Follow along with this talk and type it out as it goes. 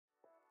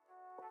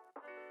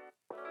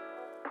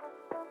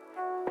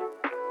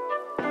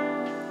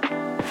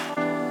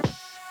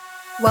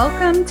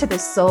Welcome to the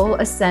Soul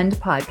Ascend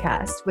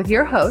podcast with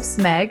your hosts,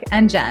 Meg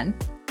and Jen.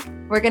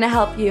 We're going to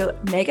help you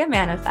mega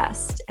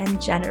manifest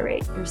and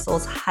generate your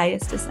soul's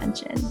highest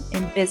ascension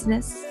in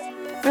business,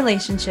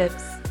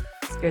 relationships,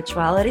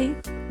 spirituality,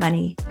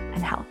 money,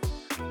 and health.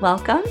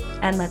 Welcome,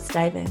 and let's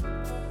dive in.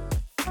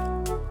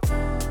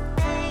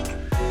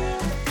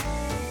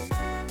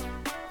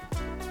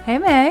 Hey,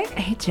 Meg.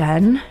 Hey,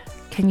 Jen.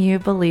 Can you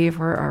believe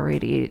we're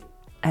already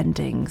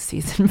ending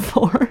season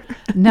 4?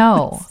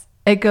 No,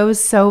 it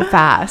goes so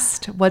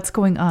fast. What's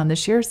going on?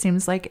 This year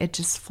seems like it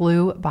just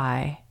flew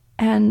by.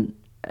 And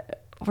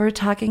we're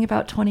talking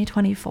about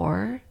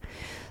 2024.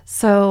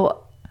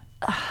 So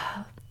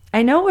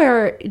I know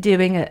we're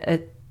doing a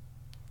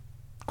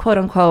quote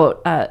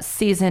unquote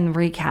season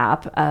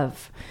recap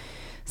of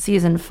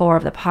season 4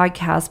 of the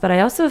podcast, but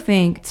I also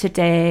think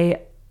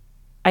today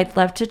I'd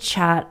love to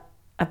chat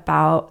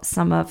about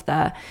some of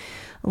the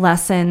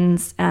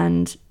lessons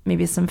and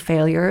maybe some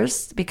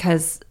failures,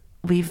 because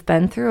we've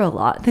been through a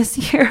lot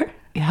this year.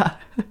 Yeah.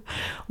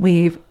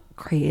 We've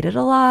created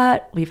a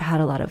lot. We've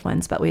had a lot of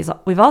wins, but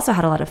we've also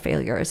had a lot of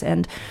failures.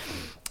 And,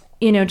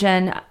 you know,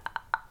 Jen,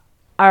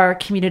 our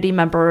community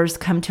members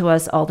come to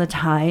us all the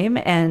time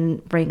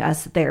and bring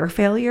us their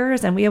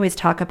failures. And we always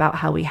talk about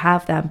how we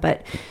have them.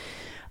 But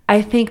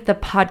I think the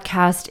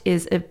podcast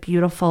is a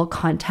beautiful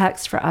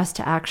context for us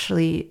to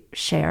actually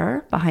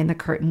share behind the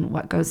curtain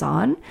what goes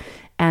on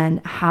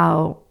and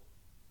how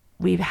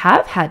we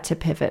have had to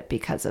pivot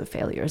because of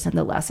failures and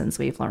the lessons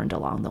we've learned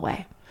along the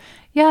way.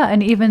 Yeah.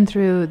 And even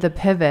through the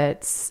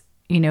pivots,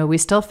 you know, we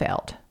still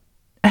failed.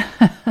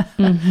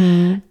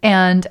 Mm-hmm.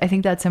 And I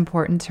think that's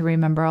important to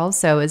remember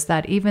also, is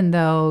that even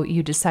though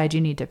you decide you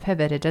need to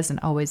pivot, it doesn't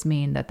always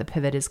mean that the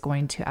pivot is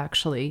going to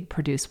actually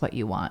produce what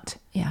you want.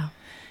 Yeah.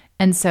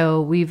 And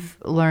so we've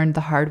learned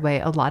the hard way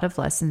a lot of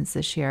lessons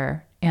this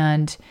year.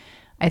 And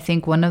I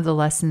think one of the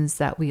lessons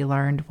that we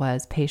learned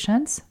was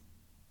patience.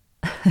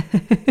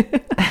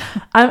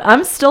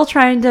 I'm still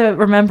trying to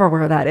remember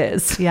where that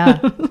is. Yeah.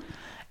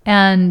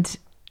 And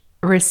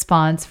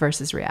response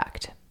versus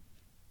react.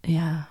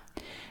 Yeah.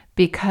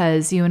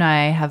 Because you and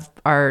I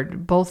are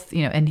both,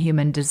 you know, in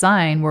human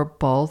design, we're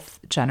both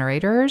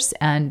generators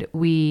and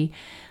we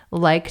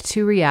like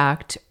to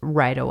react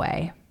right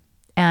away.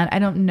 And I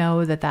don't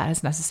know that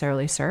has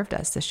necessarily served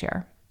us this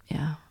year.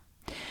 Yeah.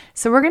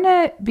 So we're going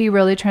to be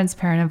really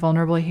transparent and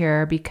vulnerable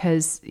here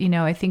because, you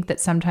know, I think that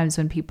sometimes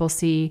when people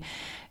see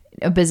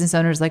business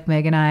owners like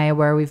Meg and I,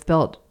 where we've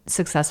built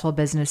successful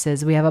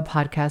businesses, we have a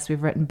podcast,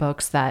 we've written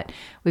books, that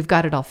we've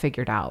got it all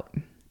figured out.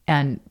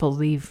 And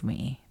believe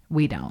me,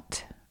 we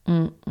don't.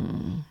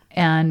 Mm-mm.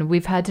 And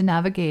we've had to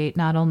navigate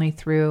not only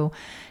through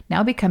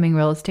now becoming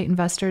real estate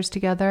investors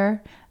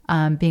together,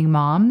 being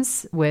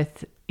moms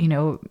with, you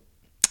know,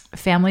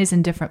 families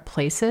in different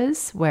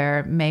places,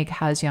 where Meg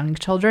has young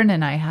children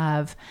and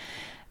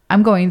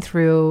I'm going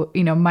through,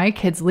 you know, my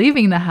kids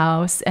leaving the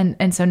house.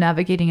 And so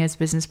navigating as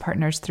business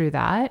partners through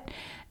that,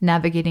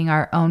 navigating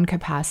our own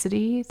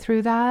capacity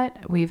through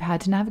that, we've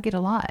had to navigate a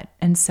lot.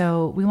 And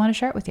so we want to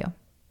share it with you.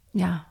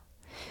 Yeah.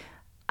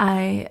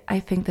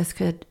 I think this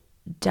could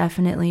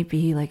definitely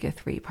be like a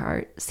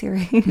 3-part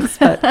series,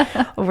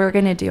 but we're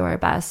going to do our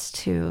best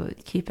to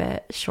keep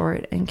it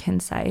short and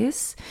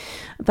concise.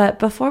 But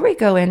before we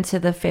go into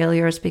the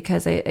failures,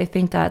 because I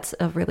think that's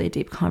a really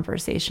deep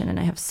conversation and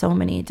I have so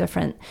many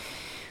different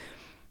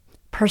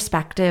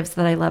perspectives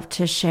that I love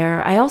to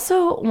share, I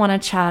also want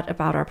to chat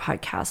about our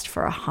podcast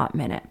for a hot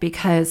minute,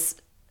 because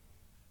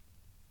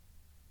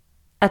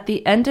at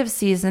the end of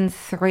season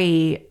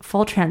 3,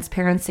 full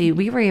transparency,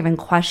 we were even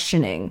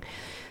questioning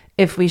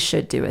if we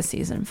should do a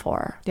season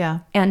 4. Yeah.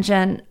 And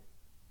Jen,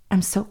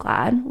 I'm so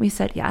glad we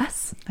said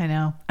yes. I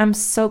know. I'm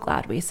so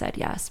glad we said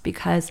yes,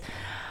 because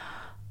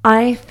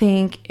I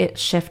think it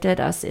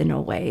shifted us in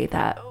a way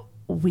that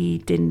we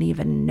didn't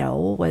even know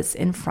was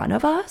in front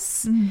of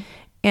us. Mm.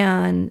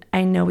 And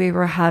I know we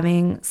were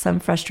having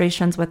some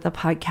frustrations with the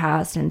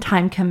podcast and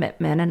time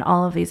commitment and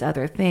all of these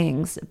other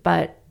things,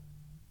 but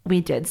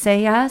we did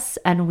say yes,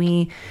 and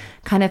we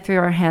kind of threw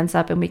our hands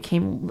up and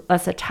became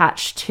less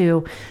attached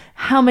to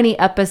how many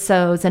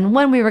episodes and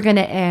when we were going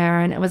to air.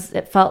 And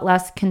it felt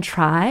less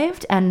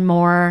contrived and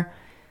more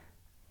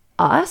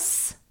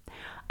us.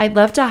 I'd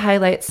love to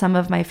highlight some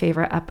of my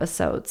favorite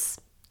episodes.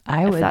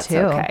 I would too.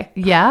 Okay.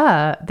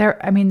 Yeah.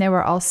 They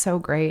were all so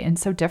great and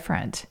so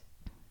different.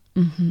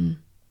 Mm-hmm.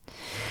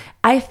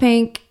 I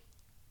think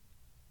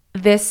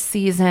this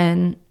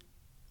season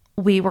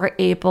we were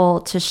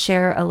able to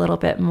share a little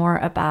bit more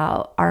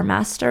about our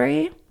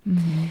mastery.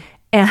 Mm-hmm.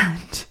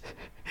 And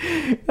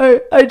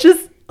I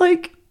just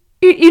like,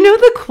 you know,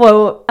 the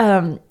quote,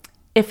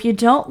 if you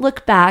don't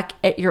look back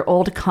at your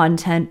old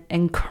content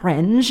and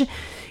cringe,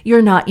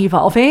 you're not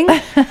evolving.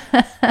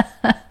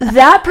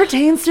 That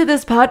pertains to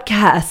this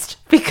podcast,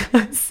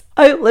 because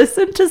I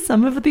listened to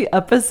some of the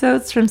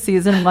episodes from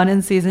season 1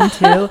 and season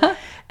 2.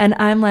 And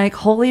I'm like,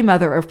 holy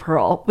mother of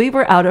pearl, we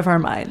were out of our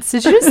minds.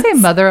 Did you just say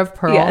mother of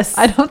pearl? Yes.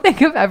 I don't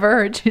think I've ever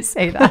heard you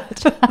say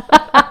that.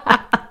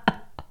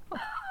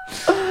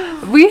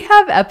 We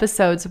have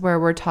episodes where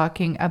we're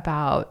talking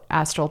about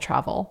astral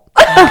travel.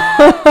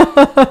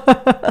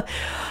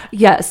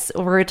 Yes,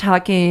 we're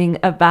talking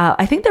about,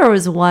 I think there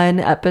was one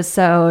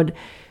episode,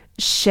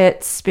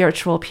 shit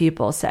spiritual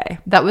people say.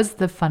 That was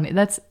the funny.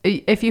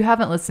 If you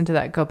haven't listened to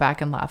that, go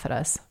back and laugh at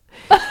us.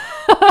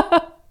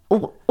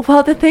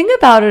 Well, the thing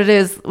about it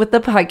is with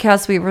the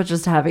podcast, we were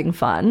just having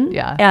fun.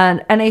 Yeah.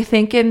 And I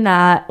think in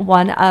that,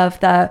 one of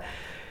the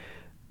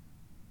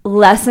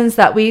lessons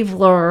that we've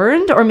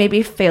learned, or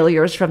maybe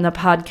failures from the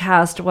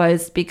podcast,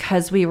 was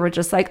because we were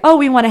just like, oh,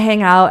 we want to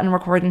hang out and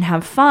record and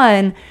have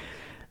fun.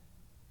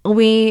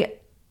 We,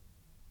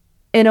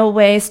 in a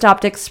way,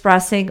 stopped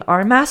expressing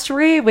our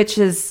mastery, which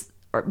is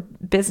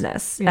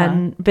business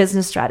and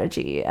business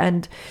strategy.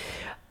 And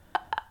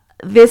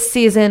this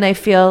season, I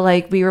feel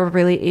like we were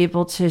really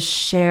able to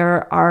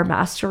share our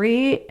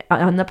mastery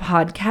on the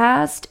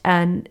podcast,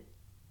 and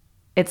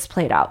it's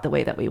played out the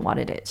way that we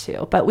wanted it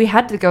to. But we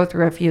had to go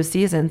through a few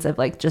seasons of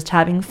like just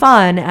having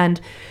fun and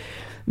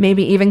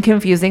maybe even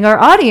confusing our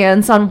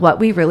audience on what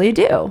we really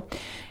do.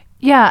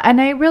 Yeah.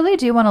 And I really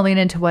do want to lean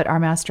into what our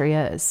mastery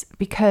is,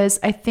 because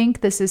I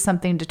think this is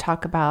something to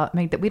talk about,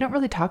 Meg, that we don't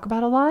really talk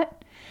about a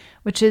lot,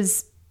 which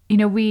is,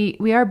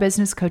 we are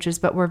business coaches,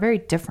 but we're very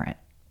different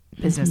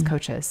business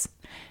coaches.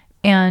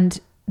 And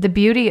the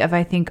beauty of,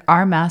 I think,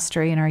 our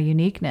mastery and our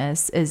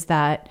uniqueness is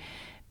that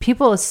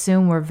people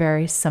assume we're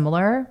very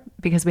similar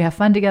because we have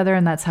fun together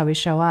and that's how we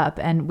show up.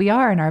 And we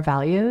are in our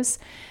values.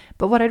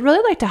 But what I'd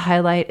really like to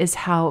highlight is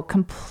how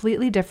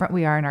completely different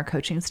we are in our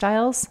coaching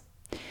styles.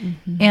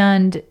 Mm-hmm.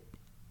 And,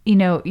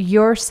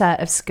 your set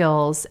of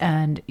skills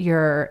and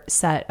your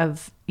set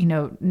of,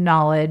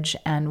 knowledge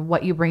and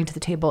what you bring to the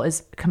table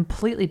is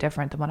completely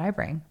different than what I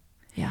bring.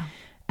 Yeah.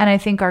 And I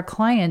think our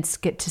clients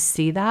get to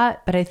see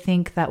that. But I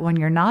think that when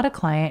you're not a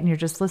client and you're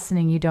just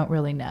listening, you don't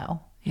really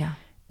know. Yeah.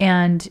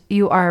 And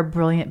you are a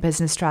brilliant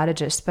business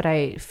strategist, but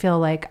I feel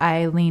like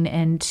I lean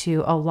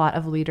into a lot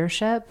of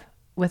leadership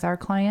with our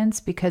clients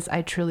because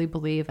I truly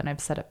believe, and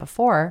I've said it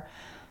before,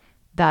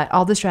 that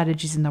all the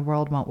strategies in the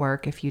world won't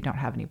work if you don't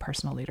have any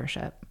personal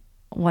leadership.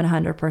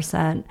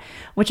 100%,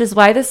 which is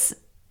why this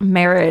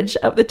marriage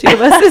of the two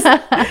of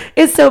us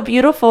is so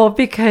beautiful,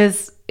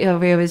 because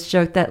we always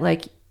joke that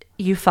like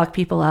you fuck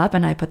people up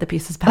and I put the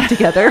pieces back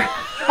together.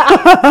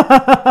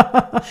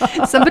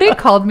 Somebody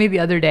called me the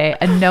other day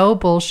a no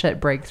bullshit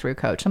breakthrough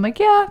coach. I'm like,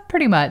 yeah,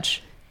 pretty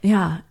much.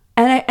 Yeah.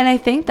 And I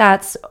think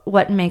that's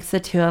what makes the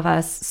two of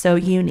us so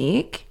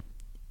unique,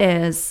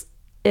 is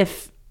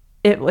if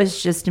it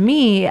was just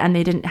me and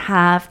they didn't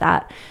have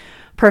that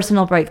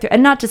personal breakthrough.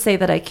 And not to say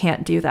that I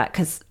can't do that,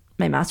 because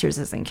my master's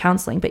is in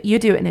counseling, but you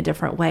do it in a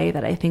different way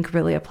that I think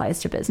really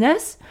applies to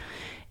business.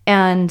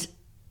 And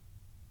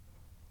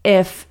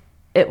if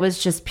it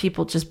was just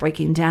people just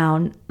breaking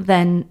down,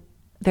 then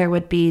there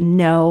would be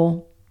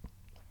no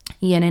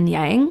yin and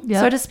yang,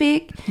 so to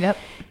speak. Yep.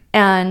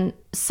 And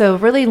so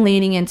really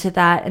leaning into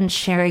that and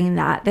sharing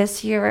that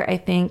this year, I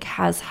think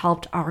has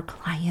helped our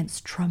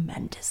clients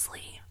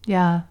tremendously.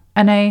 Yeah.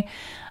 And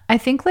I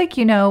think like,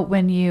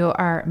 when you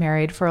are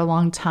married for a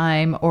long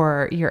time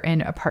or you're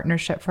in a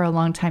partnership for a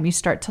long time, you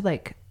start to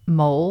like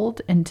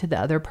mold into the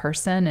other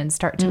person and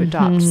start to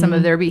adopt some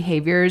of their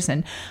behaviors,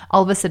 and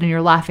all of a sudden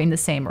you're laughing the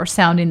same or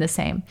sounding the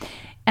same.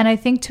 And I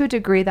think to a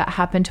degree that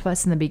happened to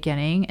us in the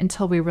beginning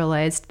until we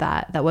realized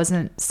that that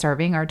wasn't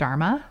serving our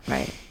dharma.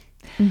 Right.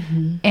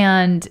 Mm-hmm.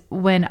 And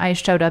when I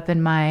showed up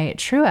in my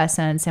true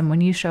essence, and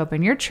when you show up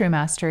in your true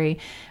mastery,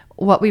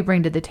 what we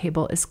bring to the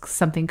table is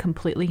something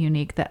completely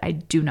unique that I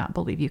do not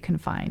believe you can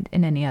find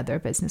in any other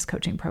business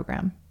coaching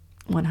program.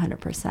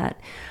 100%.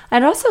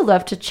 I'd also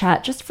love to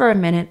chat just for a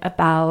minute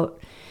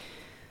about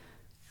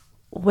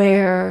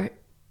where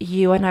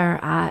you and I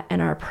are at in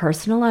our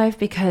personal life,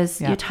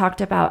 because you talked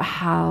about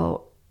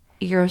how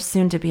you're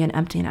soon to be an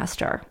empty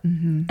nester.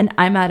 Mm-hmm. And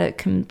I'm at a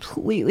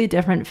completely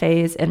different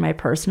phase in my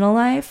personal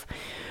life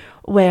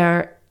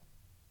where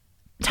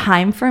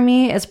time for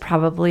me is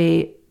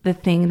probably the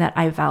thing that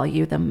I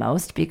value the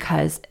most,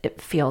 because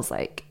it feels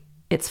like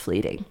it's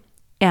fleeting.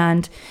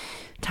 And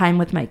time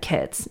with my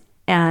kids,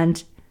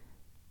 and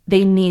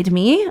they need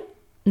me.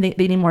 They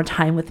need more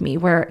time with me,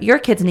 where your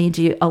kids need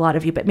you, a lot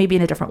of you, but maybe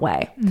in a different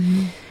way.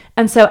 Mm-hmm.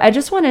 And so I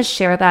just want to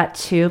share that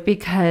too,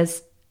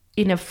 because,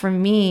 for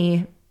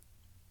me,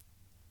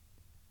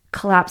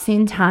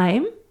 collapsing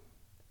time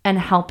and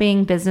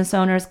helping business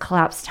owners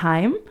collapse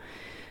time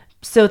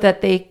so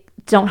that they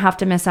don't have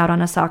to miss out on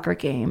a soccer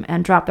game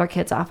and drop their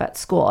kids off at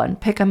school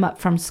and pick them up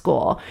from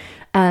school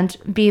and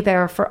be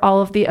there for all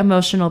of the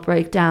emotional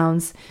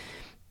breakdowns.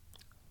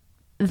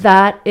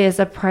 That is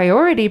a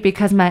priority,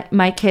 because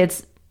my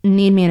kids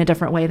need me in a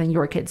different way than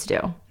your kids do.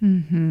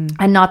 Mm-hmm.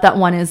 And not that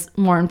one is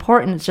more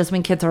important. It's just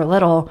when kids are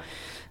little,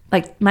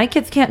 like my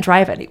kids can't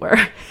drive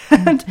anywhere.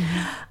 And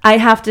I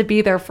have to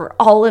be there for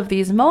all of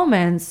these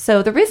moments.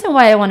 So the reason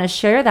why I want to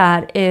share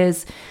that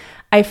is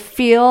I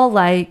feel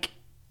like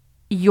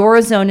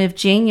your zone of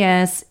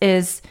genius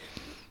is,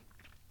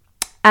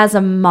 as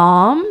a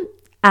mom,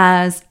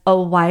 as a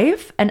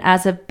wife, and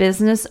as a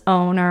business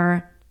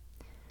owner,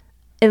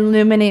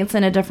 illuminates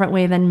in a different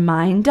way than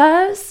mine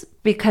does,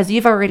 because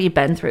you've already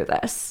been through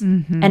this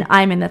and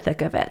I'm in the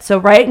thick of it. So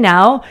right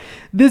now,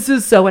 this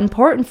is so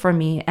important for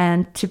me.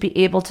 And to be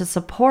able to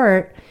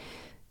support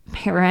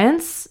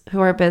parents who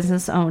are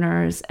business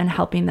owners and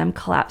helping them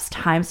collapse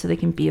time so they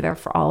can be there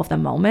for all of the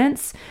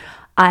moments,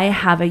 I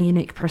have a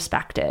unique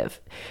perspective.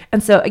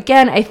 And so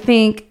again, I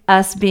think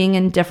us being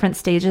in different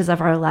stages of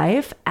our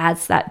life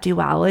adds that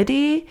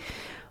duality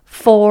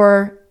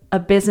for a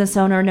business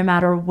owner, no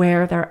matter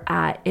where they're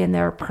at in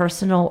their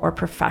personal or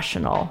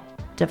professional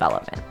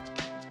development.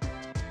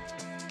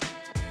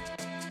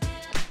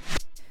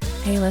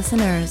 Hey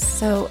listeners,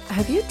 so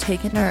have you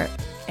taken our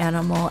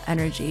animal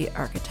energy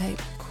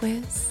archetype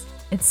quiz?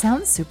 It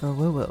sounds super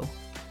woo-woo.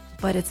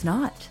 But it's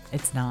not.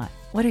 It's not.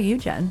 What are you,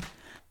 Jen?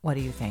 What do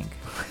you think?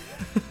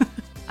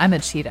 I'm a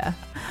cheetah.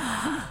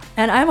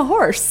 And I'm a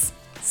horse.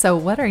 So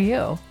what are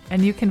you?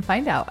 And you can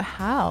find out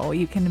how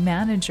you can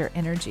manage your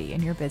energy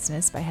in your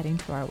business by heading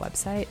to our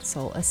website,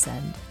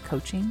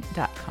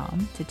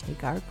 soulascendcoaching.com, to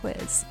take our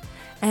quiz.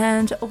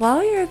 And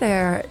while you're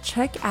there,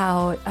 check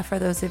out, for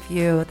those of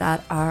you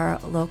that are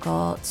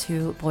local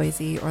to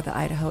Boise or the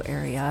Idaho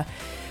area,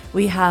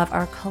 we have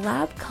our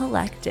Collab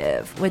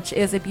Collective, which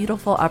is a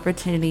beautiful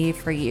opportunity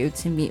for you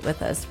to meet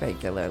with us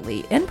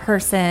regularly in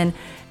person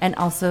and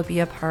also be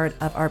a part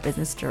of our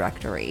business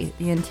directory.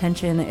 The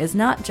intention is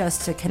not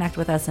just to connect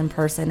with us in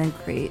person and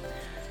create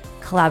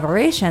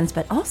collaborations,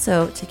 but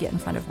also to get in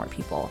front of more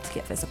people, to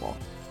get visible.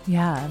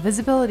 Yeah,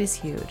 visibility is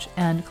huge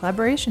and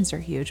collaborations are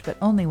huge, but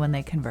only when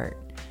they convert.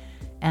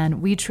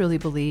 And we truly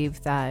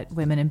believe that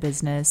women in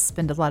business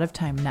spend a lot of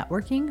time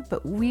networking,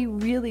 but we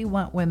really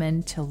want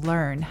women to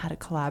learn how to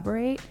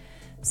collaborate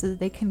so that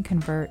they can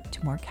convert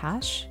to more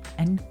cash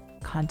and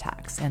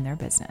contacts in their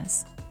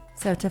business.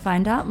 So to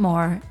find out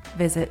more,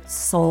 visit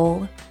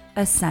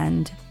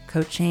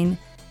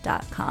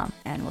soulascendcoaching.com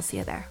and we'll see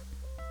you there.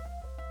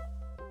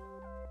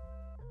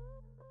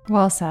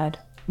 Well said.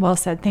 Well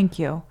said. Thank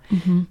you.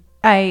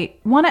 I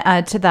want to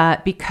add to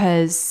that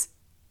because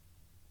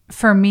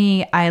for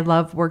me, I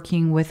love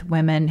working with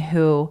women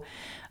who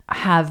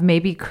have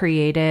maybe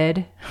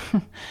created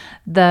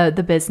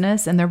the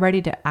business and they're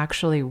ready to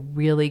actually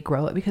really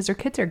grow it because their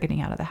kids are getting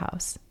out of the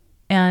house.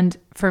 And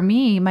for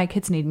me, my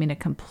kids need me in a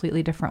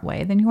completely different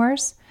way than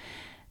yours.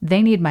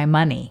 They need my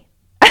money.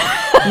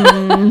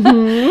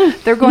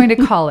 They're going to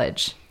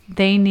college.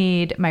 They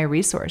need my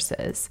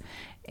resources.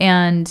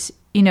 And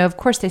you know, of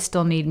course, they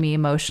still need me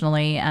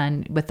emotionally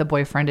and with the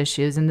boyfriend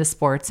issues and the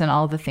sports and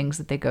all the things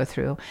that they go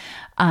through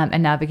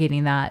and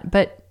navigating that.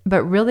 But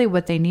really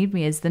what they need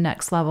me is the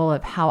next level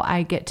of how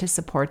I get to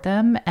support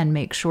them and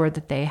make sure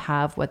that they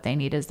have what they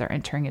need as they're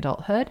entering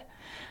adulthood.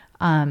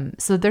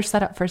 So they're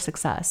set up for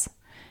success.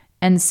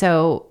 And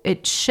so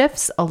it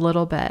shifts a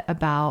little bit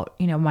about,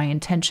 you know, my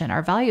intention.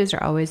 Our values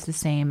are always the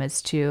same, as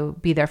to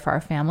be there for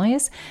our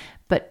families.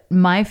 But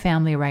my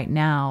family right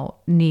now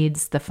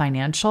needs the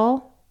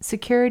financial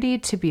security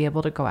to be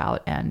able to go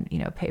out and, you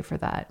know, pay for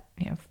that,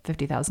 you know,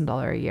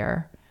 $50,000 a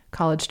year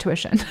college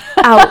tuition.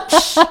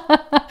 Ouch.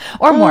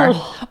 or more.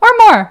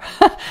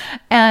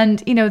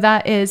 And, you know,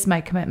 that is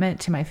my commitment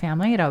to my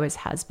family. It always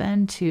has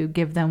been, to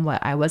give them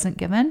what I wasn't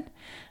given.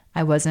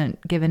 I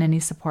wasn't given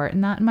any support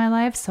in that in my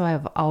life. So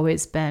I've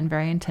always been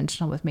very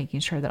intentional with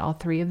making sure that all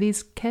three of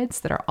these kids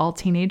that are all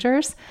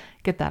teenagers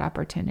get that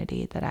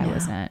opportunity that I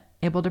wasn't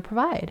able to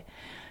provide.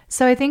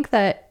 So I think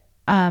that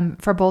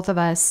for both of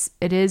us,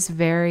 it is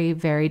very,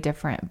 very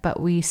different, but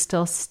we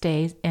still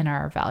stay in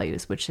our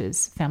values, which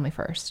is family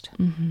first,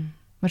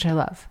 which I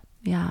love.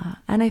 Yeah.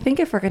 And I think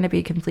if we're going to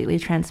be completely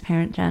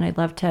transparent, Jen, I'd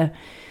love to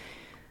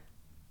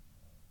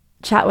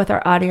chat with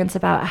our audience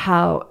about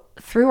how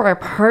through our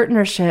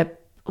partnership,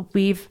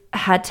 we've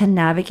had to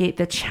navigate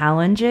the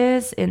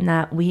challenges in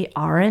that we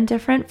are in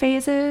different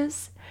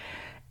phases.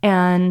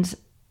 And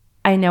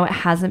I know it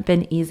hasn't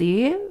been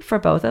easy for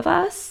both of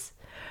us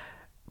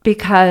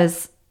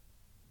because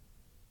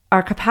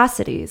our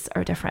capacities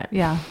are different.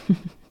 Yeah.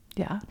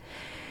 Yeah.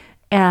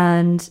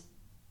 And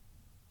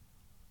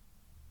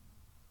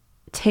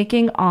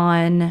taking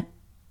on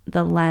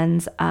the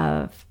lens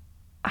of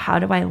how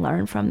do I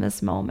learn from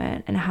this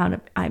moment and how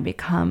do I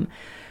become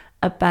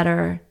a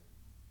better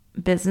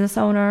business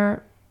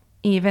owner,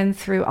 even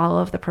through all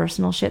of the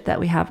personal shit that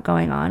we have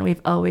going on.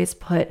 We've always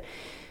put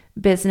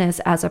business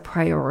as a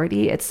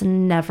priority. It's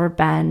never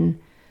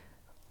been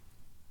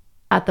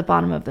at the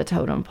bottom of the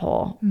totem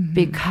pole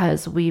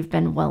because we've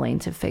been willing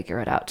to figure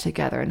it out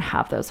together and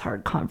have those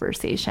hard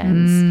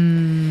conversations.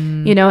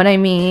 You know what I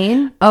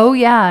mean? Oh,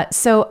 yeah.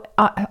 So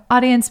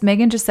audience,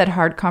 Megan just said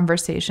hard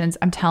conversations.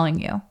 I'm telling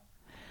you,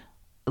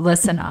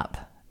 listen up.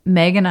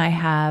 Meg and I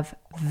have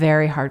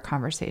very hard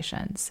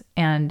conversations,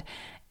 and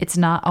it's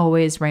not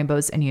always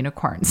rainbows and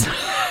unicorns.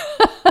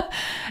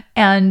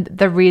 And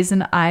the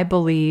reason I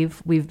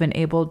believe we've been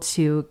able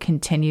to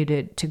continue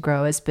to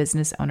grow as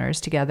business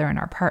owners together in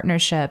our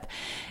partnership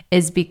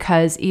is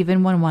because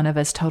even when one of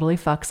us totally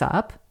fucks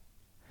up,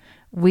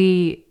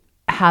 we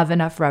have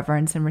enough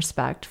reverence and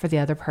respect for the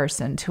other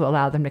person to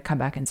allow them to come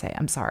back and say,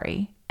 I'm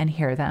sorry, and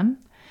hear them.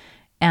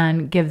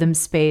 and give them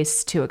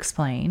space to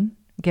explain,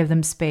 give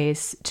them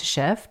space to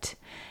shift.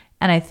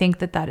 And I think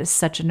that that is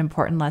such an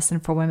important lesson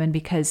for women,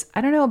 because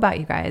I don't know about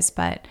you guys,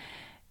 but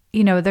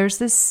there's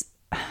this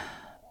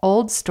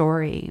old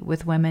story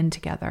with women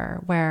together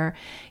where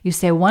you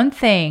say one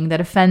thing that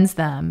offends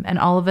them and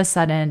all of a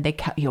sudden they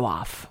cut you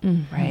off,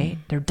 right?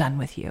 They're done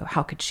with you.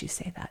 How could she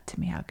say that to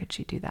me? How could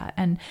she do that?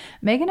 And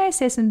Meg and I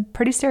say some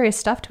pretty serious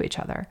stuff to each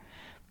other.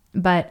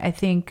 But I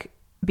think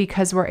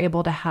because we're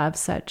able to have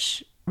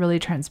such really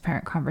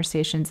transparent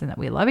conversations and that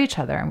we love each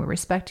other and we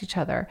respect each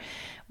other,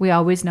 we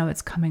always know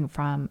it's coming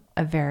from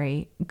a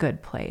very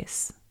good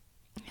place.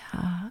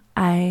 Yeah.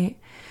 I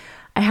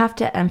have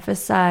to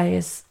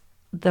emphasize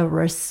the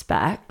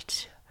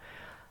respect.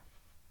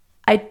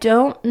 I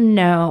don't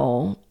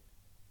know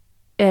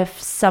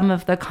if some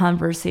of the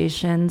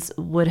conversations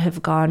would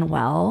have gone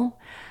well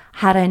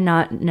had I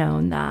not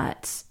known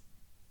that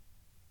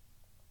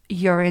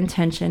your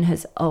intention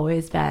has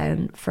always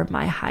been for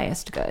my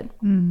highest good,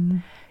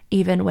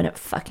 even when it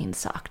fucking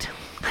sucked.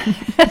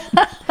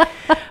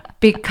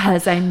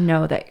 Because I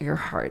know that your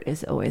heart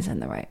is always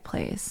in the right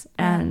place.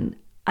 And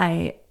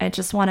I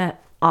just want to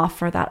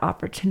offer that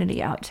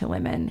opportunity out to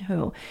women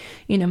who,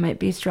 might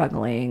be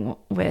struggling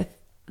with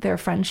their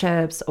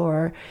friendships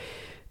or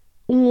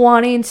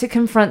wanting to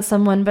confront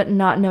someone but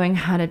not knowing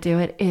how to do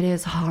it. It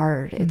is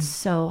hard. It's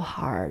so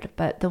hard.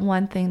 But the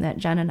one thing that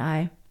Jen and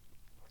I,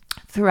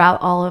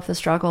 throughout all of the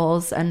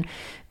struggles and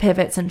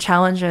pivots and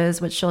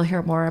challenges, which you'll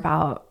hear more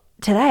about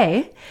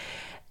today,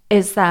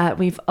 is that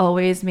we've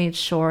always made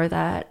sure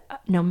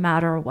that no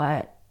matter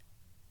what,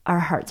 our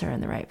hearts are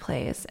in the right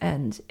place.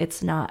 And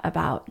it's not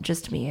about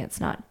just me. It's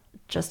not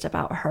just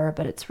about her,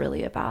 but it's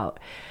really about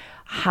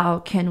how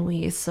can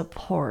we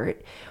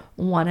support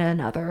one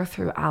another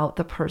throughout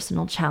the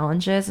personal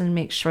challenges and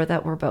make sure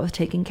that we're both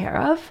taken care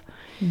of.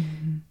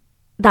 Mm-hmm.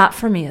 That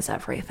for me is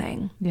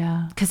everything.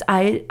 Yeah. Because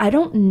I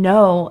don't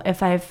know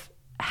if I've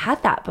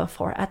had that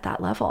before at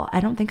that level. I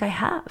don't think I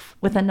have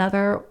with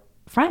another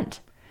friend.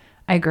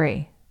 I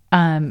agree.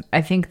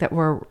 I think that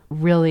we're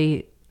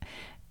really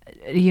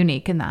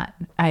unique in that.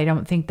 I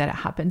don't think that it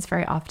happens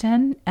very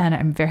often, and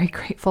I'm very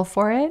grateful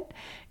for it.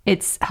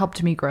 It's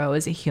helped me grow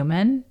as a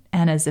human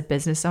and as a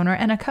business owner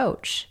and a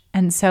coach.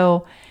 And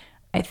so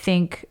I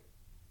think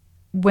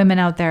women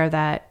out there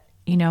that,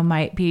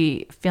 might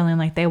be feeling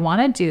like they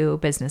want to do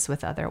business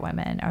with other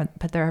women,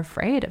 but they're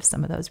afraid of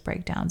some of those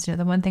breakdowns.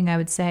 The one thing I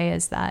would say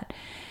is that,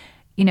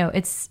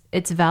 it's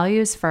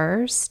values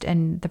first,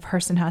 and the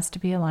person has to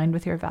be aligned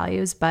with your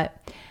values,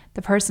 but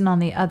the person on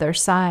the other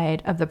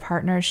side of the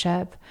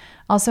partnership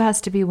also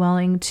has to be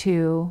willing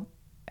to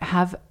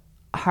have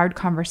hard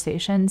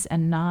conversations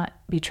and not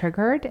be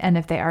triggered. And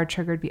if they are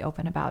triggered, be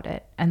open about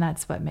it. And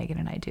that's what Megan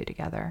and I do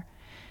together.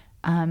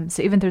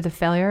 So even through the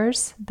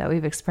failures that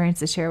we've experienced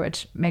this year,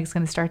 which Meg's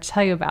going to start to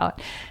tell you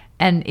about,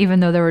 and even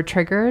though there were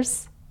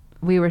triggers,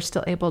 we were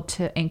still able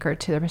to anchor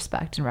to the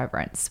respect and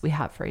reverence we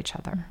have for each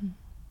other.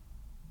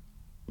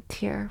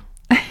 Tear.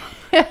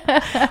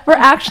 We're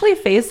actually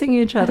facing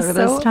each other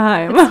this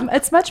time.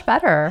 It's much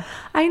better.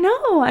 I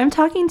know. I'm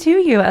talking to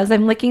you as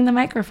I'm licking the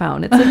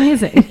microphone. It's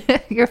amazing.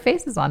 Your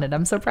face is on it.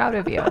 I'm so proud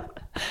of you.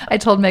 I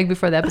told Meg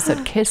before the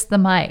episode, kiss the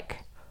mic.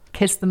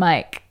 Kiss the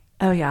mic.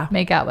 Oh, yeah.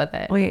 Make out with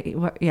it.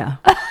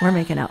 We're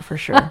making out for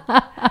sure.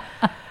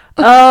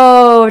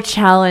 Oh,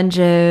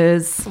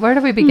 challenges. Where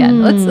do we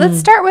begin? Let's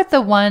start with the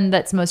one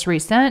that's most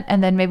recent,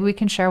 and then maybe we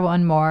can share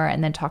one more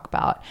and then talk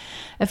about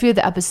a few of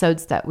the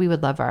episodes that we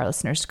would love our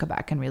listeners to go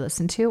back and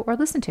re-listen to or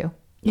listen to.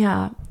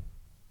 Yeah.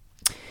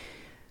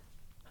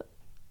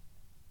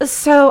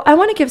 So I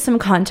want to give some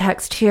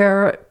context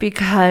here,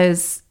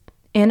 because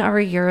in our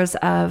years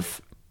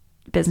of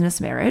business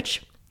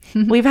marriage,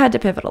 we've had to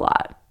pivot a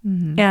lot.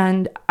 Mm-hmm.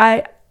 And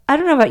I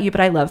don't know about you,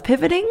 but I love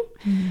pivoting.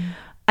 Mm-hmm.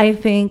 I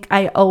think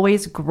I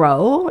always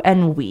grow,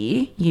 and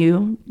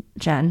you,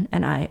 Jen,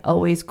 and I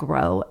always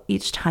grow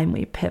each time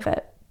we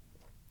pivot.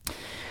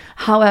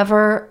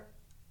 However,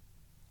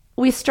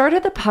 we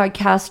started the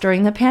podcast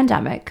during the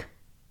pandemic,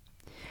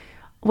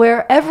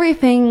 where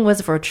everything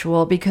was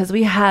virtual because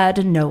we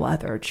had no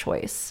other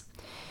choice.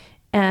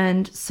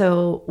 And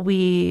so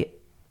we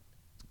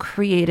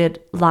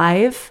created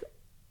live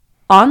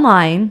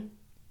online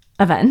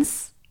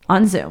events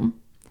on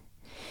Zoom,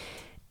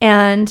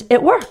 and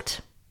it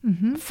worked.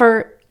 Mm-hmm.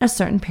 For a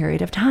certain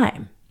period of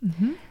time.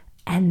 Mm-hmm.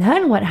 And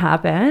then what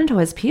happened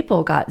was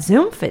people got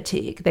Zoom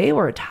fatigue. They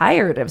were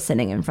tired of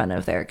sitting in front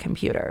of their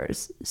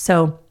computers.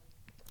 So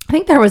I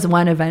think there was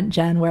one event,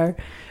 Jen, where,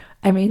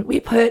 we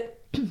put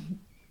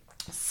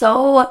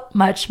so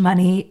much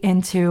money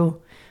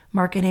into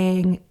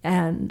marketing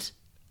and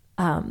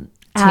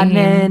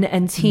admin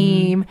and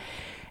team. Mm-hmm.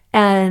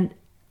 And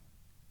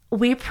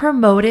we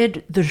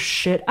promoted the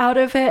shit out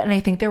of it, and I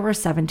think there were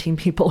 17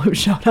 people who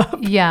showed up.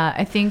 Yeah,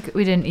 I think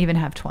we didn't even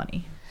have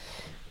 20.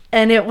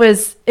 And it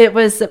was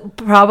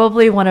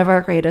probably one of our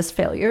greatest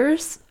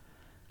failures,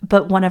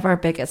 but one of our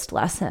biggest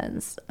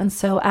lessons. And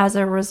so as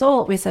a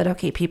result, we said,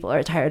 okay, people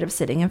are tired of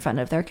sitting in front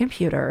of their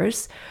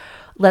computers.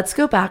 let's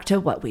go back to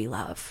what we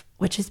love,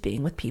 which is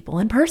being with people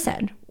in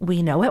person.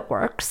 We know it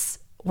works.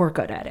 We're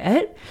good at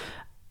it.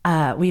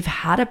 We've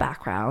had a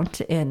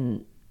background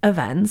in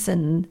events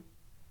and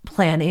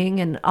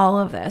planning and all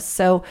of this.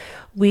 So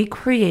we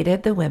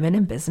created the Women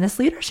in Business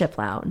Leadership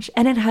Lounge,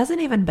 and it hasn't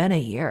even been a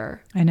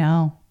year. I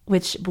know.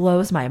 Which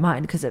blows my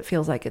mind because it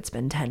feels like it's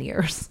been 10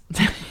 years.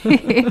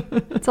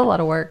 It's a lot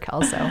of work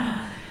also.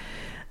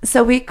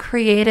 So we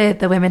created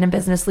the Women in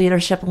Business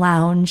Leadership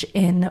Lounge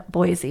in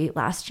Boise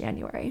last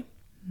January.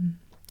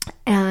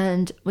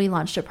 And we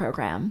launched a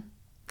program.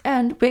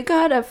 And we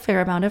got a fair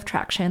amount of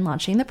traction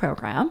launching the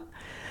program.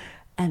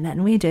 And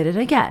then we did it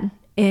again.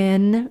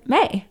 In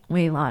May,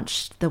 we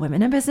launched the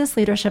Women in Business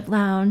Leadership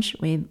Lounge.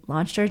 We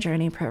launched our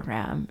Journey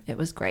program. It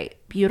was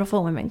great.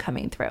 Beautiful women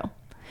coming through.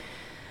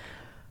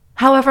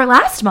 However,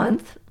 last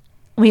month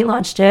we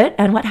launched it,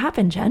 and what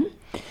happened, Jen?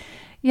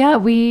 Yeah,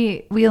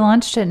 we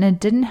launched it and it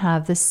didn't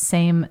have the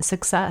same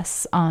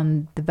success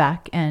on the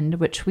back end,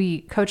 which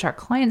we coach our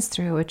clients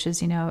through, which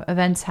is,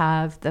 events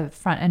have the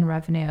front end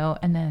revenue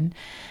and then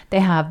they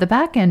have the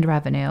back end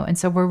revenue. And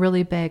so we're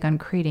really big on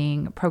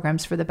creating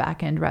programs for the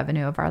back end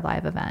revenue of our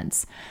live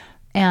events.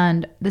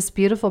 And this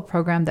beautiful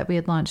program that we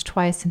had launched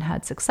twice and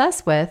had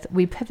success with,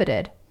 we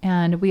pivoted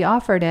and we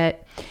offered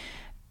it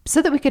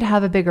so that we could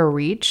have a bigger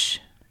reach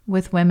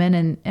with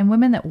women, and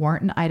women that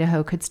weren't in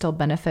Idaho could still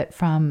benefit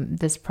from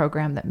this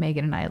program that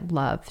Megan and I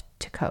love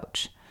to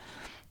coach.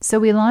 So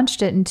we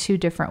launched it in two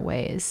different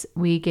ways.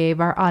 We gave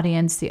our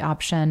audience the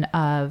option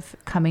of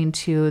coming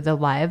to the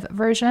live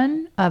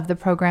version of the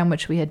program,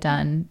 which we had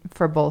done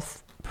for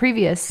both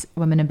previous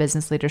Women in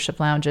Business Leadership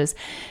Lounges.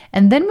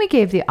 And then we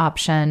gave the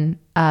option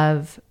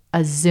of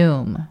a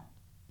Zoom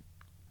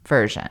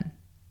version.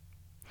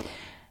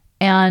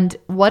 And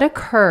what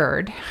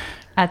occurred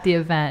at the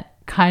event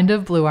kind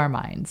of blew our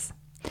minds.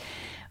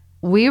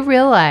 We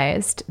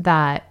realized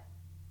that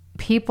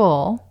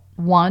people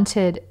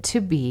wanted to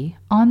be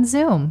on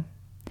Zoom.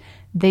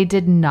 They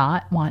did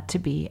not want to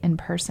be in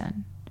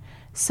person.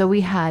 So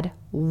we had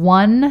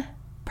one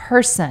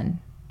person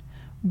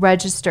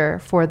register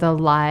for the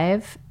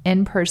live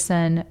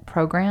in-person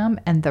program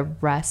and the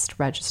rest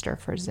register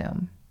for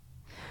Zoom.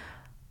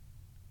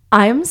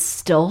 I'm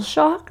still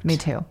shocked. Me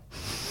too.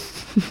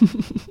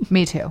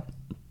 Me too.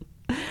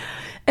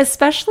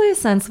 Especially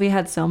since we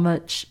had so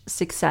much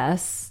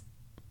success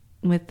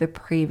with the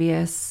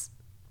previous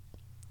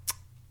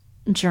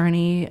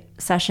Journey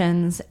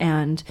sessions.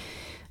 And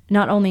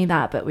not only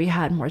that, but we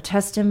had more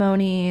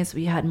testimonies.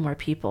 We had more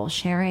people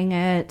sharing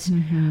it.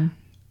 Mm-hmm.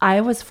 I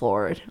was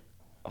floored.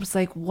 I was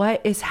like,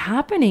 what is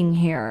happening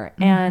here?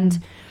 Mm-hmm. And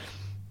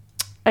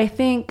I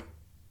think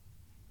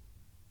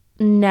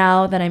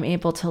now that I'm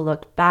able to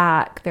look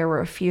back, there were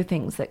a few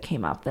things that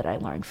came up that I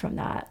learned from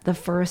that. The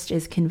first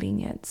is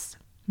convenience.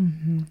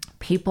 Mm-hmm.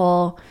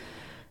 People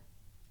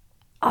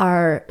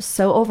are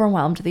so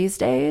overwhelmed these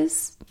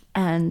days,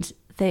 and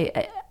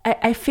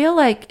I feel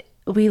like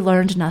we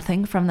learned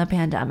nothing from the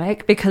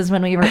pandemic, because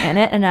when we were in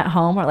it and at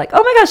home, we're like,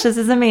 oh my gosh, this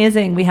is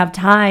amazing. We have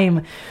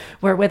time.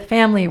 We're with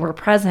family. We're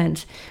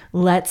present.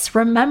 Let's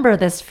remember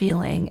this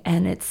feeling.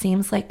 And it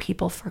seems like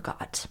people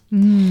forgot.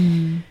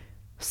 Mm.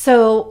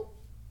 So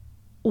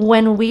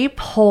when we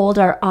polled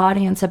our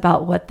audience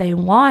about what they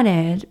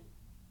wanted,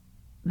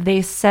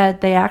 they said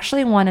they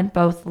actually wanted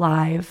both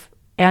live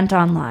and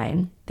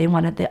online. They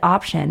wanted the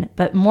option,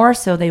 but more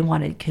so they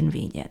wanted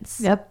convenience.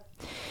 Yep.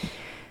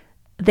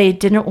 They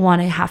didn't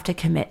want to have to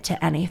commit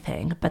to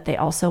anything, but they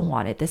also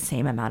wanted the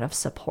same amount of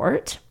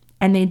support.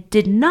 And they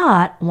did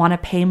not want to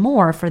pay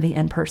more for the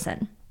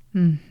in-person.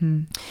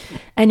 Mm-hmm.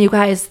 And you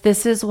guys,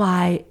 this is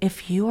why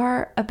if you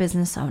are a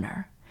business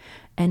owner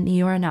and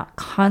you are not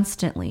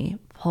constantly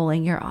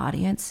polling your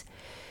audience,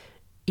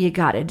 you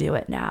got to do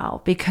it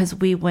now, because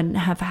we wouldn't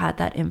have had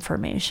that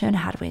information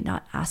had we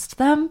not asked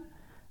them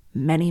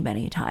many,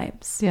 many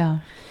times. Yeah.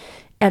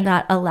 And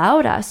that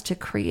allowed us to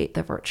create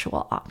the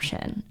virtual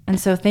option. And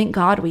so thank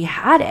God we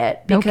had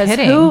it, because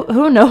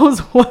who knows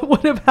what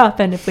would have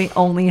happened if we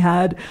only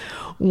had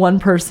one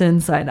person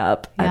sign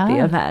up at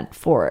the event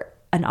for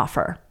an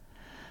offer.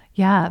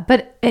 Yeah,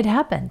 but it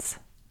happens.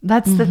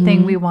 That's the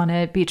thing we want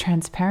to be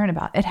transparent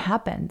about. It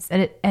happens.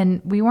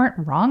 And we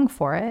weren't wrong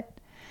for it.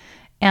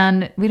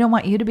 And we don't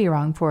want you to be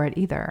wrong for it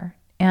either.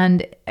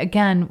 And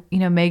again,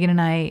 Megan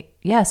and I,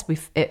 yes,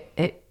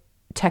 it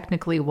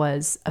technically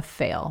was a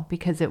fail,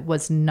 because it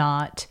was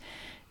not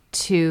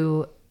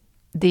to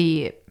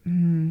the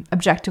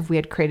objective we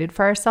had created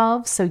for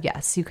ourselves. So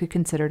yes, you could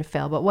consider it a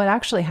fail. But what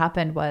actually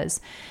happened was,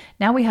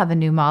 now we have a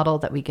new model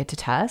that we get to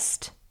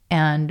test,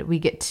 and we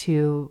get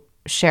to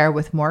share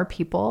with more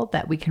people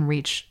that we can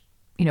reach,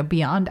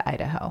 beyond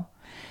Idaho,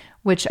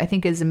 which I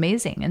think is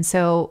amazing. And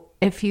so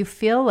if you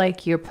feel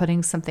like you're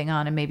putting something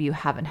on and maybe you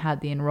haven't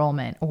had the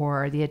enrollment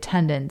or the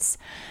attendance,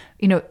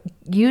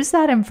 use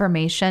that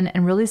information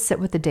and really sit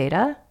with the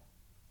data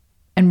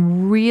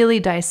and really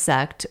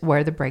dissect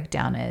where the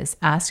breakdown is.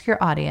 Ask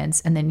your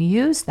audience and then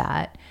use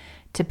that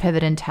to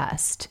pivot and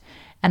test.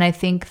 And I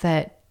think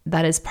that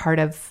is part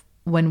of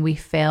when we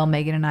fail,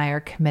 Megan and I are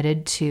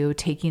committed to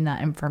taking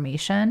that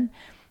information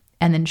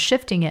and then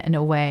shifting it in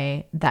a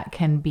way that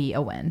can be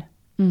a win.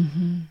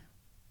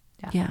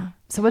 Yeah.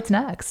 So what's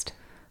next?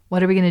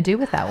 What are we going to do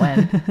with that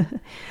win?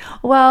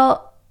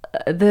 Well,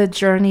 the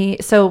journey,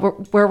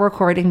 so we're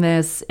recording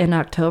this in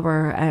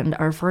October and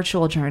our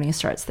virtual journey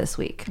starts this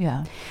week.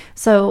 Yeah.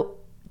 So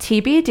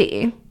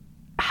TBD.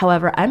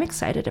 However, I'm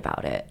excited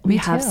about it. We Me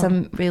have too.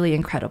 some really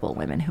incredible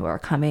women who are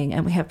coming,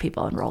 and we have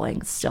people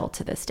enrolling still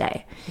to this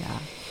day. Yeah.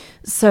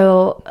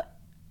 So,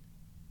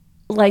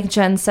 like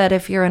Jen said,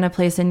 if you're in a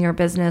place in your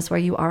business where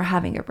you are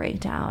having a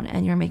breakdown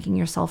and you're making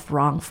yourself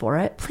wrong for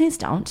it, please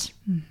don't.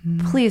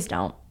 Please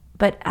don't.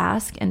 But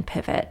ask and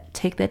pivot.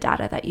 Take the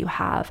data that you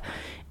have.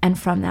 And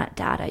from that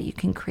data, you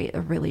can create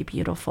a really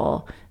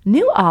beautiful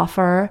new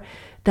offer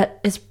that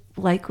is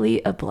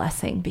likely a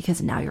blessing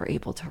because now you're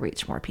able to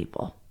reach more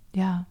people.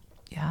 Yeah.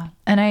 Yeah.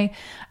 And I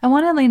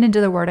want to lean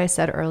into the word I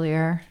said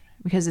earlier,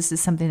 because this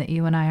is something that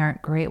you and I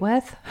aren't great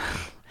with.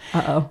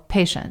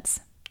 Patience.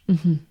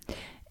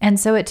 And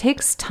so it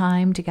takes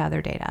time to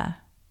gather data.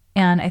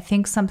 And I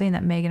think something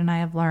that Megan and I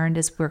have learned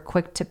is we're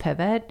quick to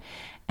pivot.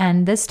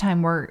 And this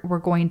time we're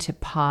going to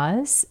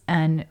pause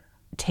and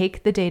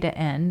take the data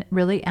in,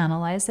 really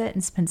analyze it,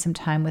 and spend some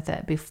time with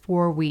it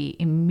before we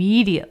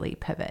immediately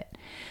pivot.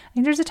 I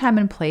think there's a time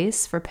and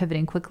place for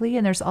pivoting quickly,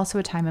 and there's also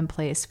a time and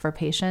place for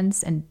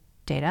patience and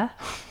data.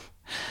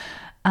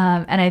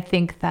 And I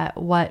think that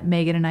what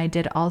Megan and I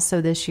did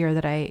also this year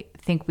that I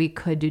think we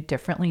could do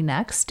differently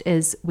next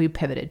is we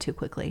pivoted too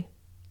quickly.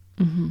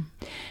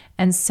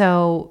 And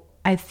so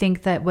I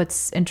think that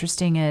what's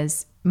interesting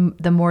is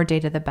the more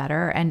data, the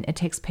better. And it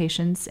takes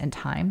patience and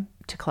time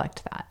to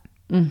collect that.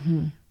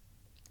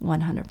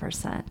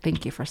 100%.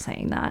 Thank you for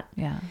saying that.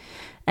 Yeah.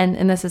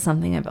 And this is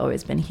something I've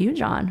always been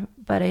huge on.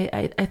 But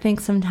I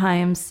think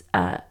sometimes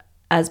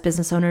as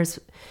business owners,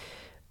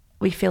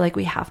 we feel like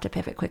we have to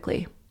pivot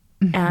quickly.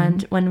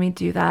 And when we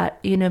do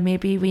that,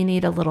 maybe we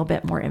need a little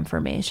bit more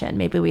information.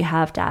 Maybe we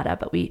have data,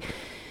 but we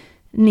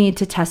need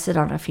to test it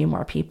on a few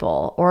more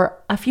people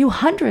or a few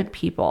hundred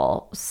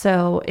people.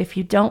 So if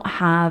you don't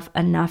have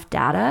enough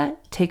data,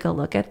 take a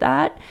look at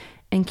that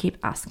and keep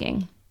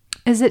asking.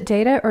 Is it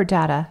data or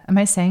data? Am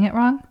I saying it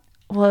wrong?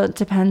 Well, it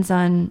depends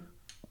on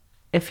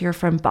if you're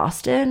from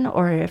Boston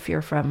or if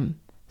you're from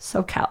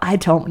SoCal. I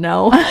don't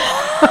know.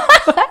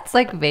 It's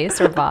like vase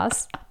or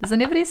Voss. Does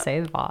anybody say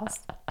Voss?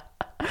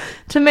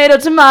 Tomato,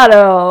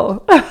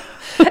 tomato.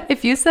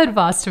 If you said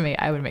Voss to me,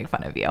 I would make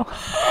fun of you.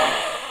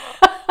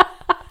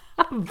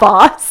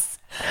 Voss.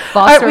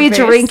 Aren't we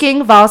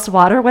drinking Voss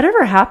water?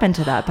 Whatever happened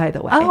to that, by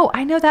the way? Oh,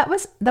 I know that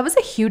was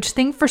a huge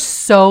thing for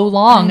so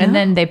long, and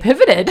then they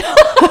pivoted.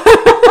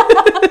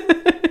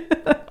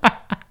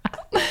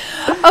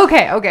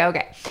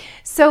 Okay.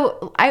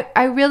 So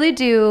I really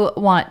do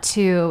want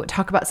to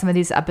talk about some of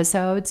these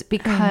episodes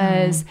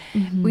because,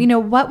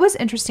 what was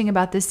interesting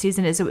about this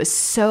season is it was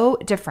so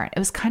different. It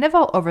was kind of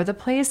all over the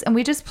place, and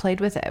we just played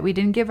with it. We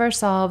didn't give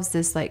ourselves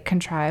this like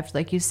contrived,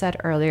 like you said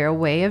earlier,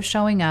 way of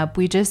showing up.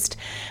 We're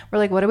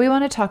like, what do we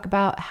want to talk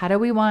about? How do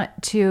we want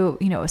to,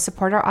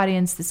 support our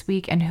audience this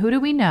week? And who do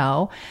we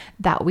know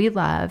that we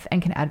love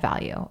and can add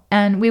value?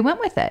 And we went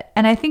with it.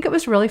 And I think it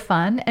was really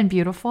fun and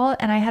beautiful,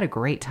 and I had a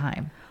great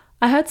time.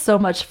 I had so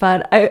much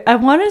fun. I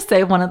want to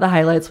say one of the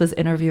highlights was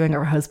interviewing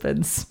our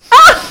husbands.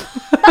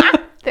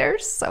 They're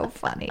so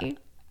funny.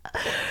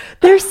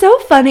 They're so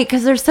funny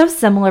because they're so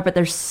similar, but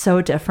they're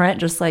so different,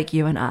 just like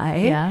you and I.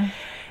 Yeah.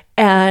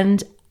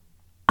 And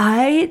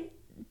I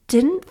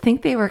didn't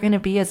think they were going to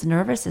be as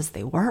nervous as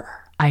they were.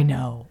 I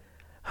know.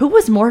 Who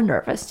was more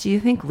nervous? Do you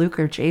think Luke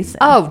or Jason?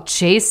 Oh,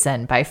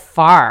 Jason, by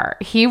far.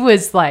 He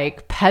was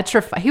like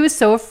petrified. He was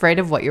so afraid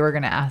of what you were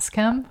going to ask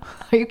him.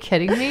 Are you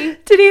kidding me?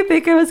 Did he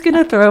think I was going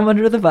to throw him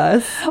under the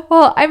bus?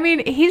 Well, I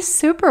mean, he's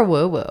super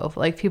woo-woo.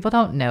 Like, people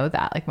don't know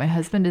that. Like, my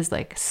husband is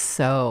like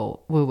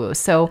so woo-woo.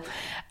 So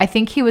I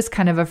think he was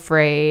kind of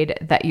afraid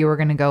that you were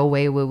going to go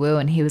way woo-woo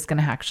and he was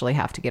going to actually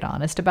have to get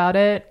honest about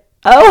it.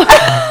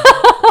 Oh,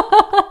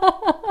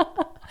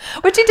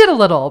 which he did a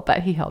little,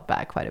 but he held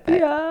back quite a bit.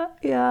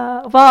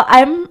 yeah. Well,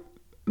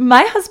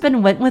 my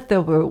husband went with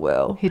the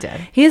woo-woo. He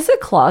did. He's a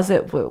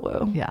closet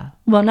woo-woo. Yeah.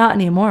 Well, not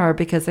anymore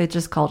because I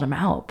just called him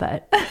out,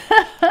 but.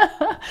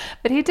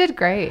 But he did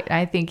great.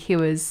 I think he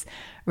was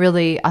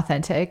really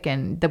authentic,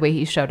 and the way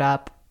he showed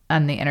up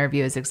on the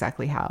interview is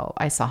exactly how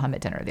I saw him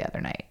at dinner the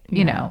other night,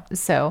 you know?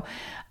 So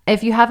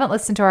if you haven't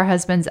listened to our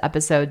husband's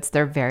episodes,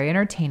 they're very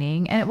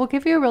entertaining, and it will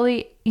give you a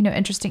really,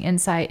 interesting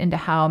insight into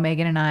how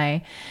Megan and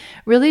I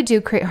really do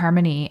create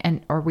harmony,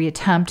 or we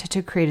attempt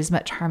to create as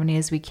much harmony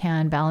as we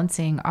can,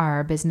 balancing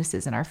our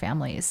businesses and our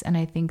families. And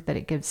I think that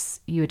it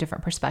gives you a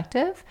different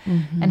perspective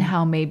and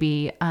how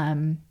maybe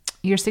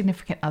your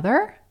significant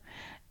other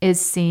is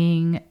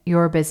seeing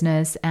your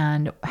business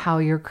and how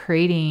you're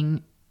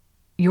creating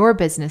your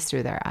business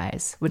through their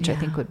eyes, which I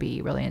think would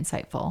be really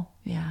insightful.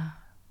 Yeah.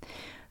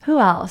 Who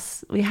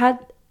else? We had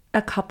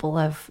a couple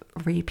of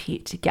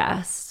repeat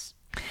guests.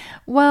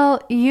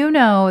 Well, you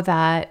know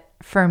that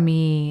for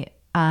me,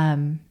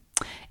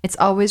 It's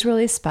always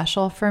really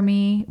special for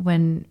me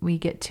when we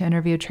get to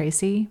interview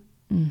Tracy.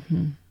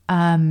 You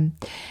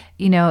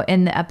know,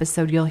 in the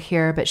episode you'll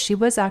hear, but she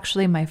was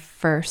actually my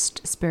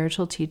first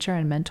spiritual teacher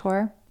and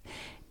mentor.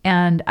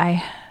 And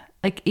I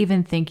like,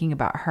 even thinking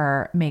about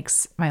her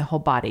makes my whole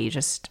body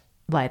just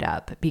light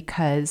up,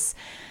 because,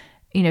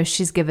 you know,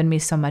 she's given me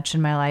so much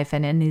in my life.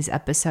 And in these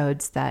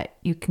episodes that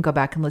you can go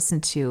back and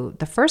listen to,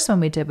 the first one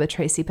we did with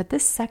Tracy, but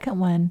this second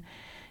one,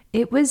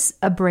 it was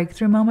a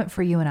breakthrough moment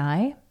for you and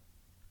I.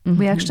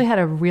 We actually had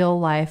a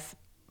real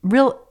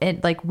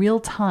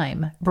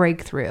time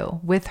breakthrough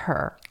with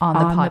her on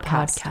the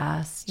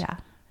podcast. Yeah.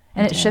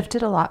 And it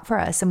shifted a lot for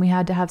us. And we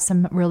had to have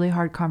some really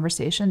hard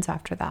conversations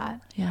after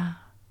that. Yeah.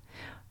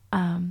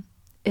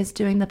 Is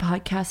doing the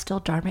podcast still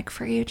dharmic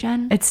for you,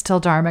 Jen? It's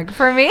still dharmic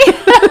for me.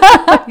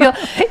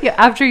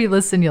 After you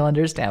listen, you'll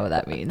understand what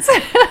that means.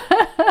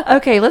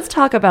 Okay, let's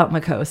talk about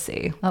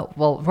Makosi. Oh,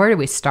 well, where do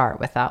we start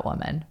with that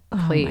woman?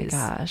 Please. Oh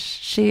my gosh.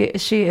 She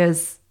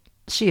is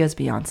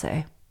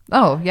Beyonce.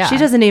 Oh, yeah. She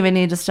doesn't even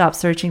need to stop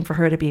searching for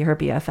her to be her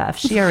BFF.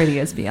 She already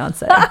is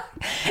Beyonce.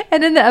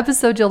 And in the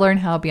episode, you'll learn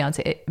how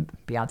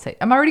Beyonce,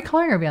 I'm already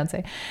calling her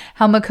Beyonce,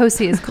 how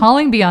Makosi is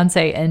calling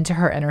Beyonce into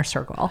her inner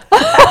circle.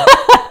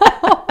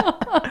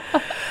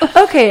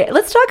 Okay,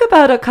 let's talk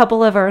about a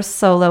couple of our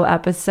solo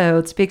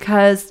episodes,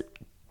 because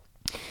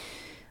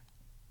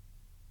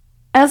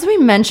as we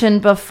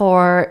mentioned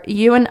before,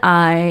 you and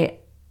I,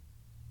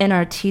 in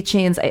our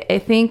teachings, I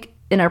think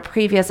in our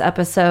previous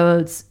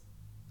episodes,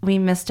 we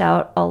missed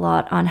out a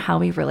lot on how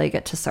we really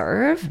get to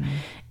serve,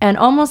 and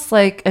almost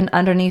like an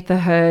underneath the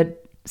hood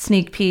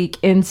sneak peek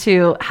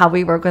into how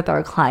we work with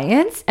our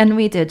clients. And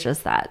we did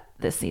just that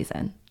this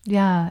season.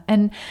 Yeah.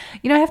 And,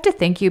 you know, I have to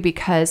thank you,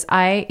 because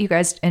you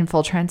guys, in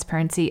full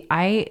transparency,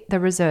 there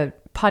was a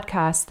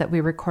podcast that we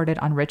recorded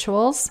on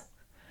rituals,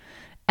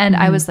 and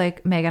I was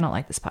like, Meg, I don't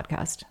like this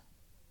podcast.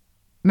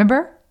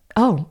 Remember?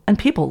 Oh, and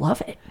people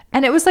love it.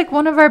 And it was like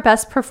one of our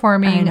best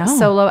performing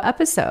solo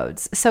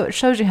episodes. So it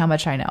shows you how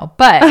much I know.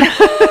 But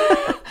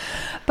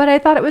but I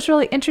thought it was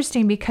really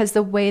interesting, because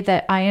the way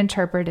that I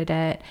interpreted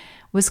it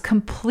was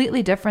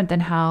completely different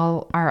than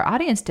how our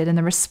audience did, and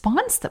the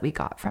response that we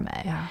got from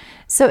it. Yeah.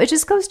 So it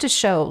just goes to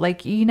show,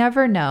 like, you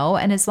never know.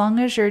 And as long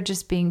as you're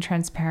just being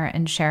transparent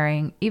and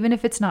sharing, even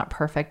if it's not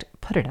perfect,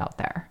 put it out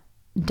there.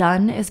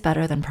 Done is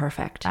better than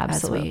perfect.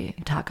 Absolutely. As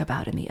we talk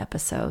about in the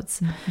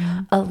episodes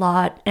a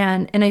lot.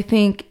 And I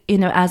think, you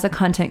know, as a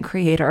content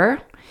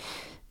creator,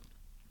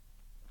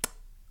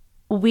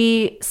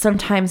 we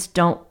sometimes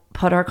don't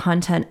put our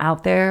content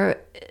out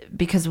there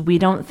because we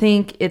don't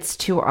think it's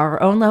to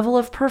our own level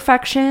of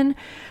perfection.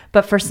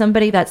 But for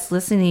somebody that's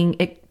listening,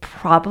 it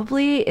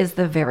probably is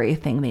the very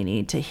thing they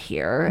need to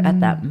hear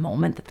at that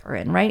moment that they're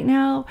in right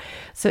now.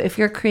 So if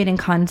you're creating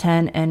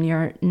content and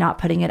you're not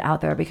putting it out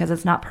there because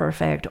it's not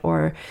perfect,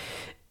 or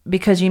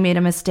because you made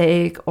a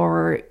mistake,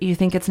 or you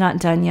think it's not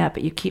done yet,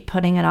 but you keep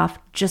putting it off,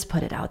 just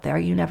put it out there.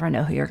 You never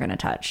know who you're going to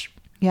touch.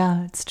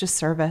 Yeah, it's just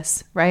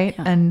service, right?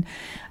 Yeah. And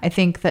I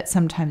think that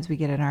sometimes we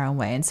get in our own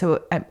way. And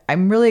so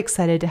I'm really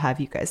excited to have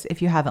you guys.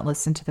 If you haven't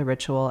listened to the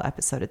ritual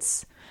episode,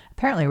 it's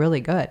apparently really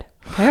good.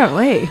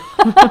 Apparently.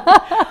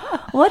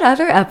 What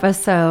other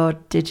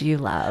episode did you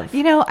love?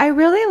 You know, I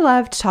really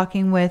loved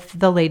talking with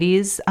the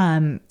ladies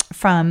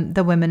from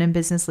the Women in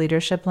Business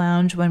Leadership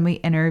Lounge when we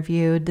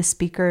interviewed the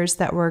speakers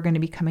that were going to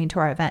be coming to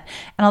our event.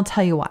 And I'll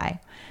tell you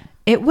why.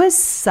 It was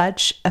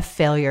such a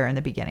failure in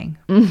the beginning.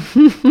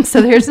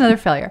 So here's another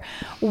failure.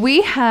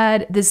 We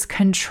had this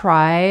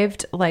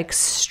contrived, like,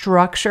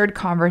 structured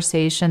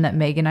conversation that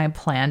Meg and I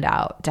planned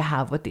out to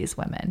have with these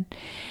women.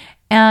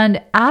 And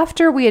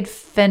after we had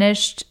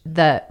finished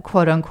the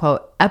quote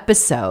unquote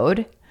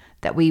episode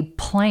that we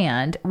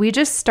planned, we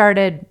just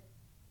started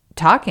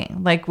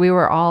talking like we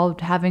were all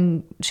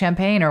having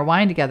champagne or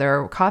wine together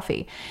or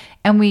coffee.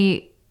 And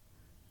we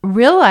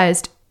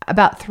realized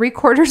about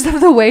 3/4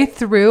 of the way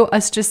through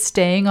us just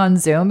staying on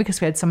Zoom, because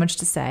we had so much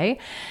to say,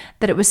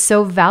 that it was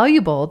so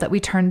valuable that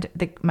we turned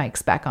the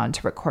mics back on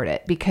to record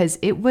it, because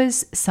it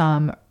was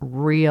some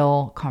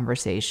real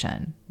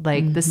conversation,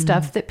 like the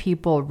stuff that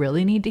people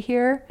really need to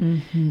hear,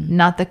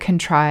 not the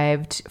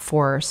contrived,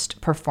 forced,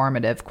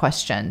 performative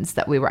questions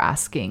that we were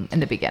asking in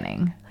the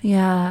beginning.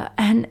 Yeah.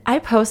 And I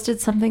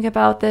posted something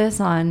about this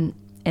on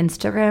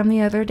Instagram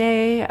the other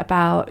day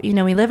about, you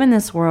know, we live in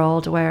this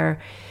world where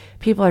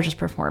people are just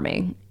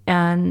performing,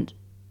 and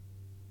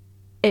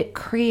it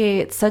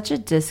creates such a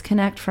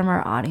disconnect from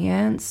our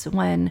audience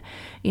when,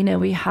 you know,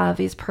 we have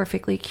these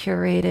perfectly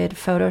curated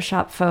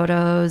Photoshop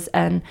photos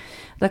and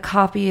the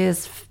copy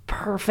is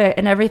perfect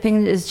and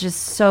everything is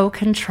just so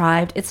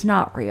contrived. It's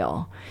not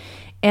real.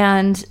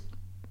 And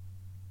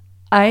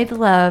I'd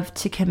love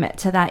to commit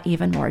to that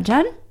even more,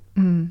 Jen.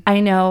 I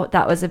know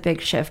that was a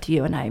big shift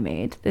you and I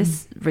made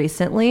this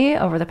recently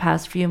over the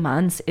past few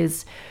months,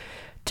 is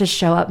to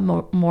show up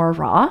more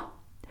raw.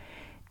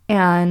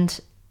 And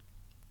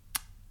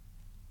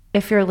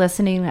if you're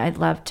listening, I'd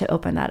love to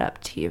open that up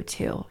to you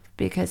too,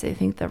 because I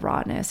think the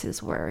rawness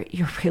is where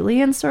you're really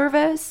in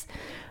service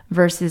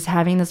versus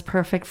having this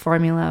perfect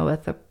formula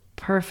with a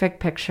perfect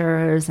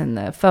pictures and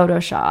the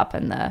Photoshop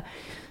and the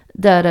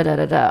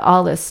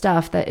all this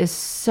stuff that is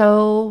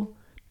so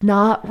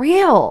not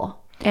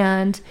real.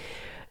 And,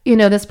 you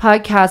know, this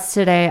podcast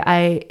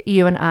today,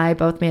 you and I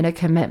both made a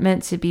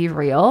commitment to be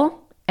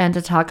real and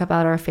to talk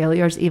about our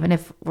failures, even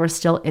if we're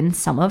still in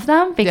some of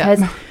them,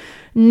 because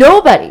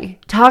nobody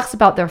talks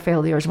about their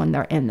failures when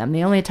they're in them.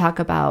 They only talk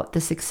about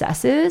the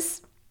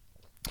successes.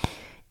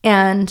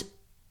 And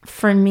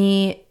for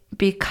me,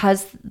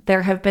 because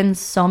there have been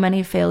so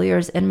many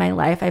failures in my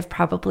life, I've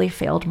probably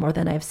failed more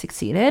than I've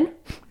succeeded.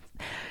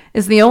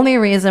 Is the only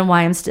reason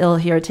why I'm still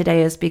here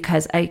today is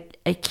because I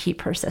keep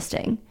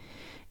persisting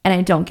and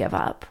I don't give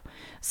up.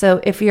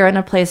 So if you're in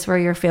a place where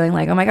you're feeling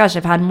like, oh my gosh,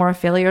 I've had more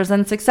failures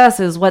than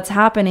successes, what's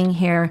happening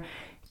here?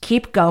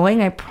 Keep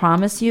going. I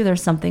promise you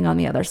there's something on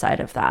the other side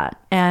of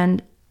that.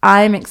 And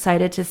I'm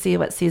excited to see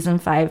what season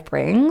 5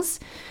 brings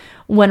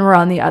when we're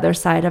on the other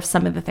side of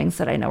some of the things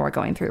that I know we're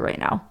going through right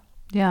now.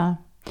 Yeah.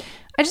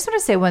 I just want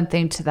to say one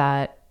thing to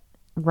that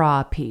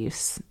raw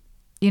piece.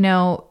 You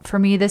know, for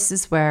me, this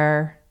is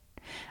where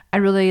I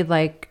really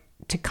like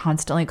to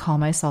constantly call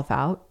myself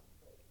out,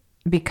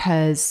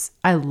 because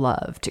I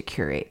love to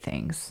curate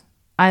things.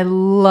 I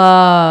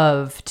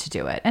love to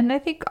do it. And I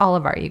think all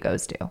of our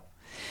egos do.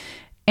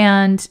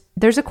 And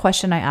there's a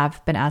question I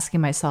have been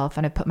asking myself,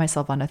 and I put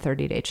myself on a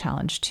 30-day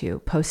challenge to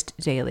post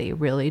daily,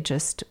 really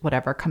just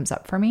whatever comes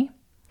up for me.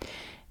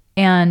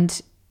 And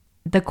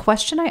the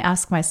question I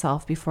ask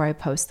myself before I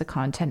post the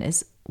content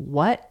is,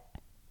 what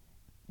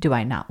do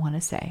I not want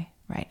to say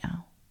right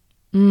now?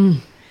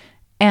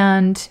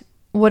 And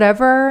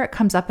whatever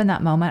comes up in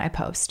that moment, I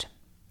post.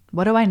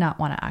 What do I not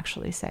want to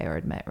actually say or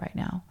admit right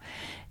now?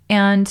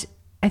 And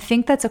I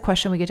think that's a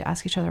question we get to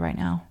ask each other right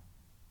now.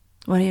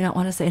 What do you not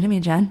want to say to me,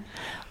 Jen?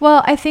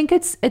 Well, I think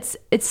it's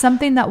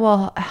something that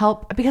will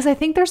help, because I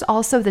think there's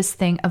also this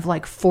thing of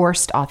like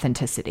forced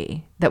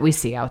authenticity that we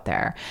see out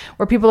there,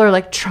 where people are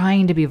like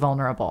trying to be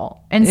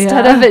vulnerable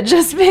instead of it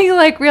just being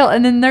like real.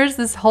 And then there's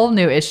this whole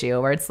new issue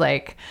where it's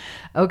like,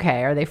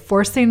 okay, are they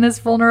forcing this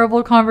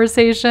vulnerable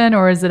conversation,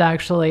 or is it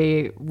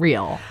actually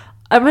real?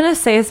 I'm going to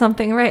say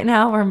something right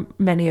now where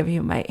many of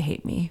you might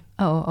hate me.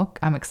 Oh,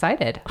 I'm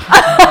excited.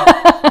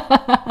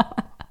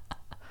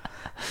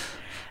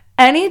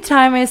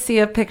 Anytime I see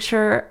a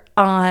picture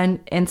on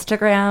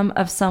Instagram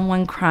of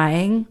someone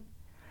crying,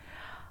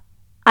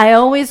 I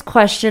always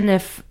question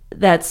if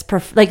that's,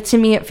 like, to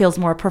me, it feels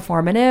more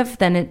performative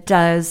than it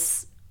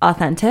does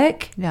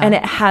authentic. Yeah. And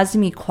it has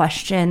me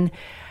question,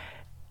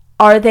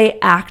 are they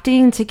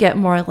acting to get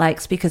more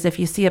likes? Because if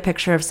you see a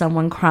picture of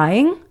someone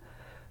crying,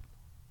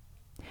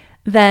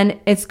 then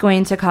it's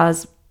going to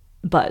cause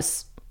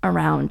buzz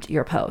around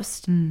your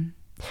post.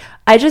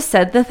 I just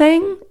said the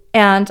thing,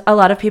 and a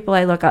lot of people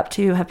I look up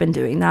to have been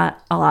doing that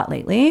a lot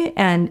lately,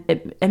 and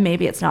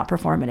maybe it's not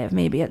performative.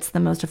 Maybe it's the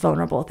most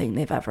vulnerable thing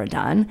they've ever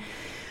done.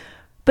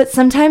 But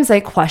sometimes I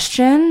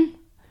question,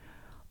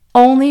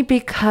 only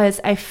because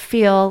I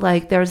feel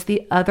like there's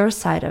the other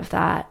side of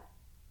that,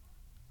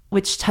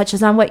 which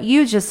touches on what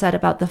you just said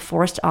about the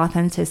forced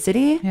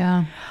authenticity.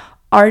 Yeah.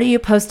 Are you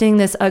posting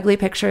this ugly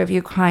picture of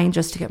you crying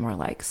just to get more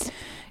likes?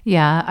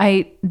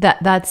 Yeah,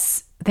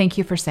 that's thank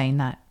you for saying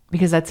that,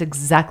 because that's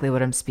exactly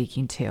what I'm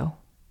speaking to.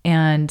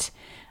 And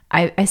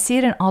I see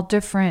it in all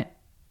different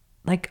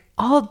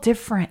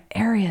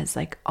areas,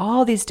 like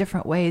all these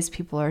different ways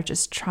people are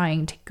just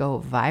trying to go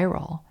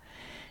viral.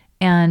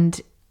 And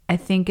I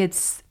think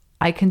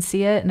I can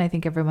see it, and I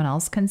think everyone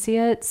else can see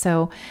it.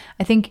 So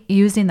I think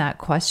using that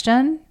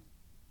question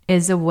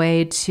is a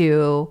way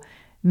to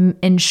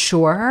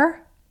ensure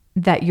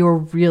that you're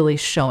really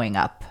showing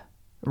up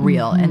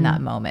real in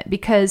that moment,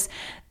 because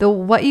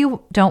what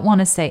you don't want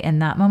to say in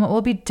that moment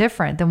will be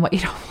different than what you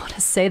don't want to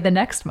say the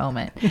next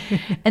moment.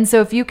 And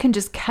so if you can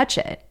just catch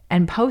it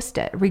and post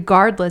it,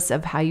 regardless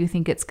of how you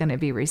think it's going to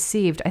be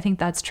received, I think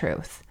that's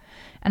truth.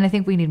 And I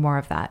think we need more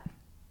of that.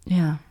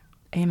 Yeah.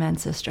 Amen,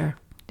 sister.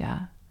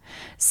 Yeah.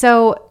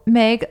 So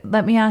Meg,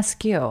 let me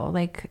ask you,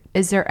 like,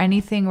 is there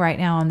anything right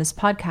now on this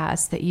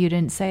podcast that you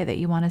didn't say that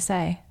you want to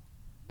say?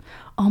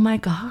 Oh my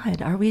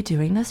God, are we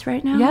doing this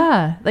right now?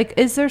 Yeah. Like,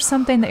 is there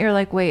something that you're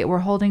like, wait, we're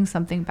holding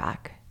something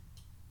back?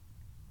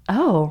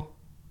 Oh,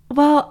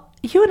 well,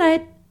 you and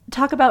I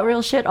talk about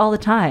real shit all the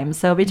time.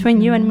 So between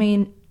you and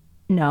me,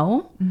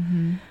 no.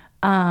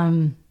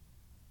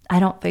 I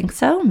don't think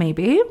so.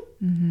 Maybe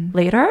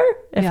later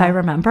if I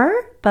remember.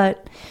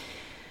 But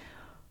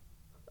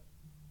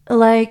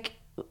like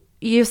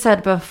you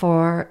said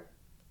before,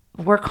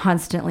 we're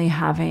constantly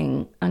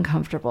having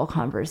uncomfortable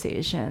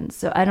conversations.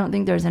 So I don't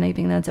think there's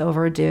anything that's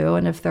overdue.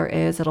 And if there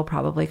is, it'll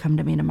probably come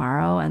to me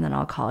tomorrow, and then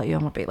I'll call you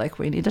and we'll be like,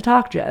 we need to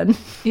talk, Jen.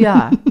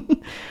 Yeah.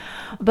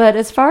 But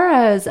as far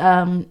as,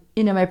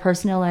 my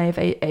personal life,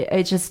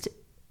 I just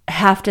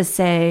have to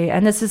say,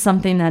 and this is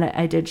something that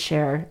I did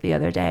share the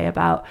other day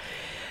about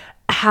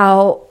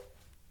how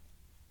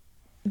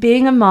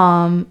being a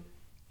mom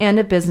and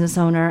a business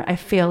owner, I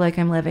feel like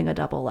I'm living a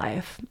double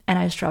life, and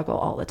I struggle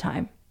all the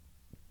time.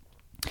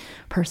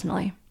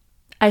 Personally,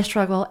 I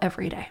struggle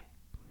every day.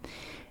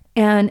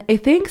 And I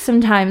think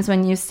sometimes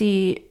when you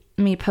see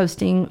me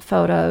posting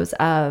photos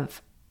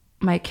of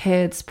my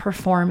kids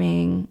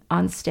performing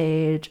on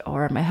stage,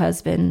 or my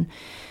husband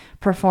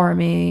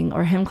performing,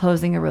 or him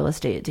closing a real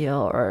estate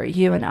deal, or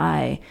you and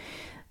I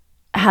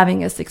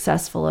having a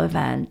successful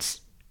event,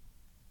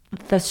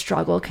 the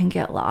struggle can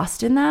get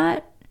lost in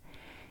that.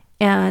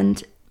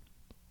 And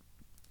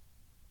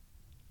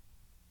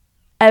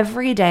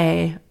every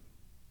day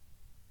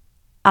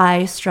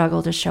I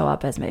struggle to show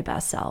up as my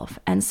best self.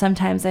 And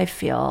sometimes I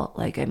feel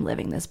like I'm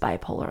living this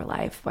bipolar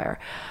life where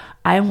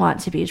I want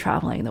to be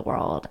traveling the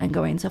world and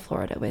going to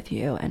Florida with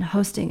you and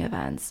hosting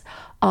events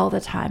all the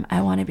time.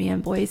 I want to be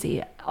in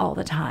Boise all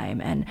the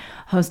time and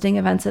hosting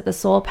events at the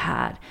Soul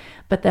Pad.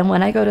 But then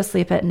when I go to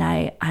sleep at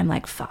night, I'm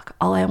like, fuck,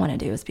 all I want to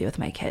do is be with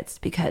my kids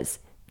because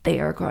they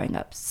are growing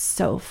up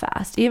so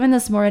fast. Even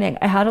this morning,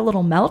 I had a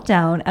little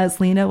meltdown as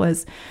Lena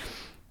was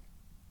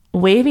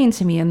waving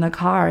to me in the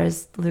car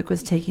as Luke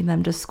was taking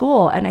them to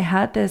school. And I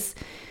had this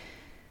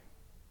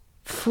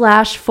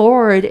flash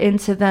forward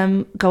into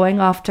them going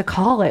off to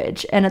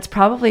college. And it's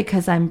probably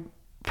because I'm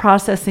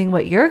processing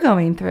what you're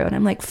going through. And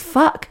I'm like,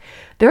 fuck,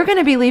 they're going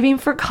to be leaving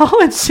for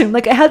college soon.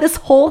 Like I had this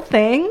whole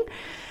thing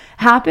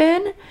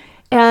happen.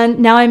 And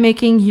now I'm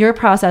making your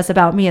process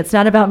about me. It's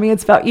not about me.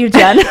 It's about you,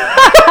 Jen.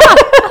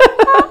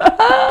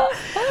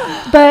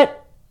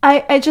 But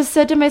I just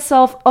said to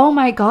myself, oh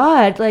my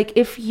God, like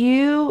if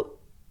you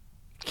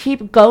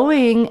keep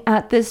going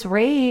at this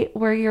rate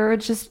where you're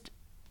just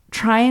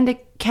trying to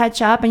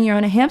catch up and you're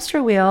on a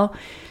hamster wheel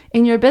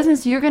in your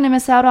business, you're going to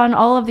miss out on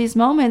all of these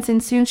moments.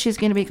 And soon she's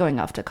going to be going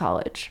off to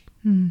college.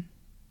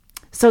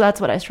 So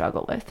that's what I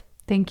struggle with.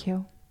 Thank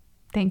you.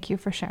 Thank you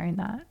for sharing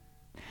that.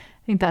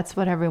 I think that's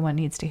what everyone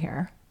needs to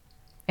hear.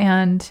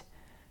 And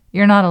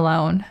you're not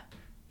alone,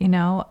 you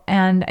know?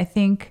 And I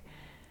think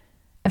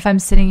if I'm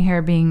sitting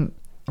here being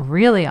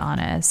really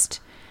honest,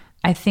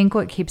 I think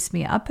what keeps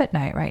me up at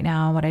night right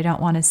now, what I don't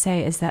want to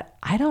say is that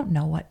I don't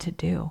know what to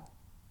do.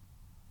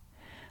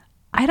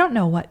 I don't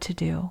know what to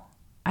do.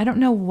 I don't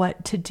know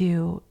what to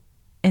do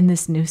in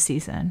this new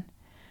season.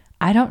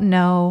 I don't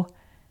know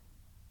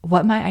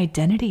what my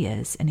identity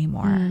is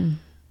anymore.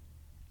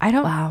 I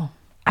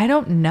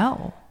don't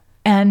know.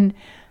 And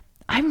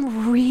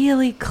I'm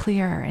really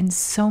clear in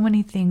so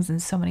many things in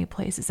so many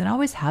places, and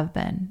always have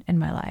been in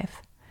my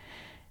life.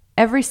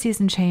 Every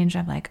season change,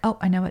 I'm like, oh,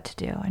 I know what to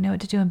do. I know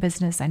what to do in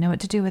business. I know what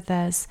to do with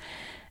this.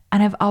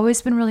 And I've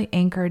always been really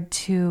anchored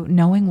to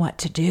knowing what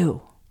to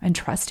do and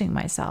trusting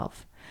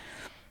myself.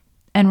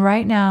 And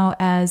right now,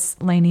 as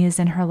Lainey is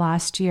in her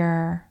last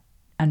year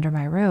under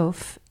my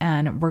roof,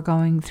 and we're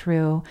going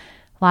through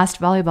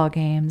last volleyball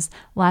games,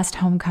 last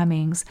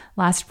homecomings,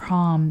 last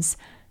proms,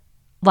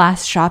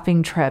 last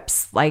shopping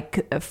trips,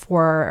 like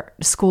for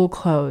school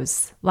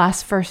clothes,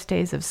 last first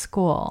days of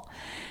school,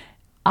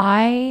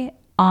 I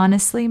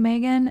honestly,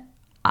 Megan,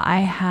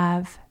 I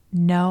have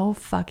no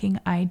fucking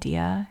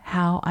idea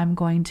how I'm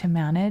going to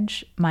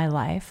manage my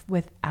life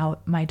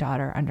without my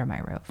daughter under my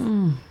roof.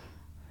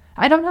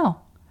 I don't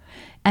know.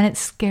 And it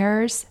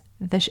scares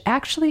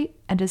actually,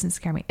 it doesn't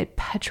scare me. It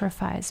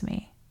petrifies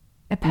me.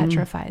 It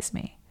petrifies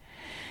me.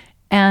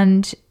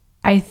 And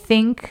I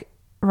think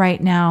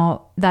right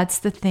now, that's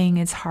the thing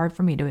it's hard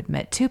for me to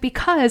admit to,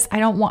 because I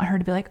don't want her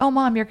to be like, oh,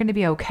 Mom, you're going to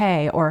be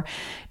okay, or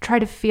try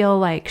to feel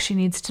like she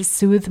needs to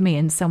soothe me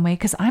in some way,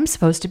 because I'm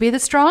supposed to be the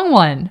strong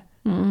one.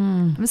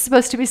 I'm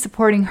supposed to be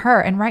supporting her.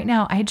 And right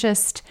now, I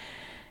just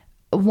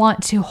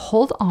want to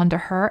hold on to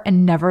her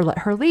and never let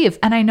her leave.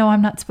 And I know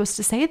I'm not supposed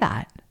to say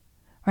that,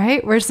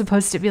 right? We're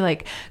supposed to be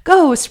like,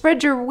 go,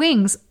 spread your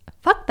wings.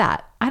 Fuck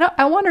that.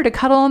 I want her to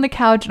cuddle on the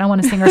couch, and I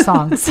want to sing her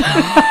songs.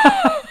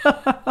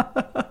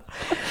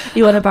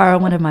 You want to borrow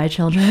one of my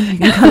children? You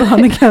can cuddle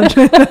on the couch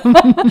with them.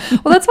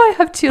 Well, that's why I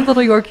have 2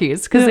 little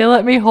Yorkies, because they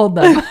let me hold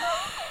them.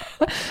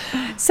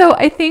 So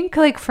I think,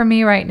 like, for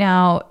me right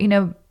now, you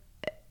know,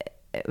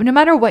 no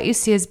matter what you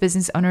see as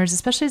business owners,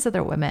 especially as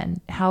other women,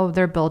 how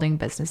they're building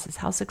businesses,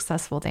 how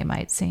successful they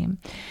might seem,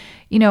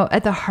 you know,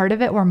 at the heart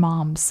of it, we're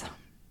moms.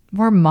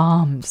 We're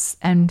moms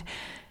and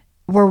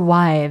we're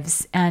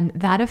wives, and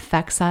that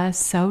affects us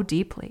so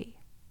deeply.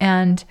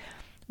 And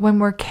when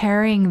we're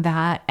carrying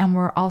that, and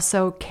we're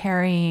also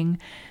carrying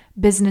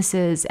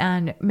businesses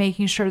and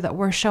making sure that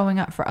we're showing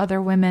up for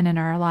other women in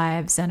our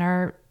lives and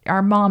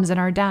our moms and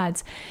our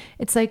dads,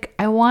 it's like,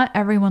 I want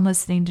everyone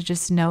listening to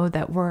just know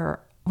that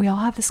we all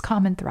have this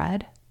common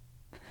thread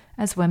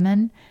as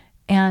women,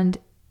 and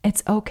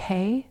it's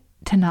okay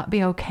to not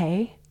be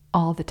okay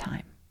all the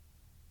time.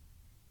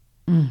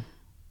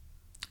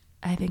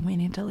 I think we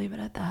need to leave it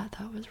at that.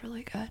 That was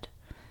really good.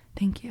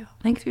 Thank you.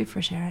 Thank you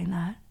for sharing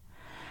that.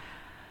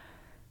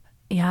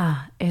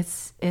 Yeah,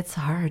 it's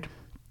hard.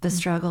 The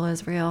struggle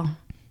is real.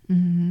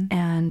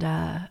 And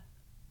I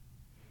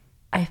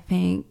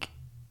think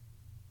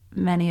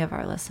many of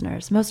our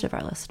listeners, most of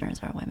our listeners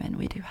are women.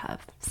 We do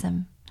have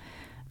some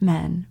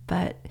men,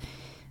 but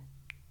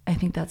I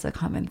think that's a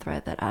common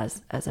thread that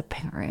as a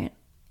parent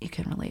you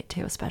can relate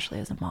to, especially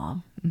as a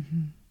mom.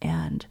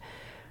 And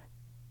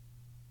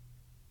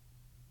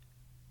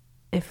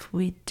if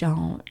we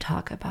don't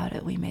talk about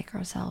it, we make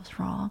ourselves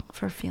wrong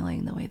for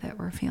feeling the way that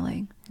we're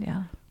feeling.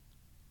 Yeah.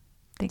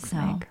 Thanks, So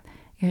Meg.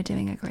 you're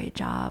doing a great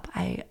job.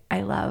 I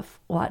love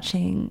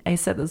watching, I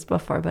said this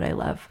before, but I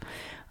love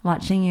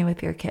watching you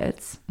with your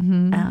kids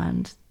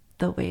and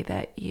the way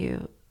that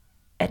you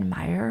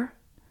admire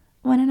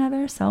one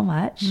another so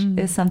much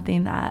is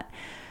something that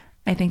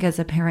I think as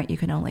a parent you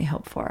can only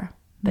hope for,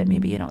 but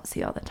maybe you don't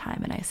see all the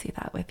time. And I see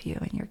that with you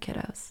and your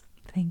kiddos.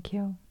 Thank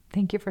you.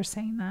 Thank you for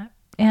saying that.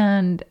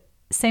 And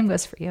same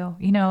goes for you.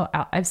 You know,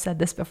 I've said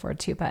this before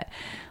too, but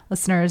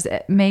listeners,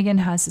 Megan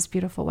has this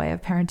beautiful way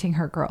of parenting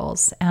her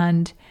girls.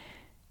 And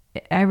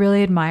I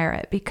really admire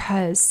it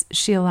because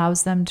she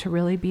allows them to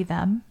really be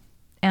them.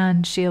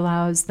 And she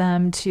allows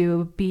them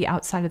to be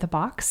outside of the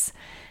box.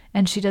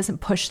 And she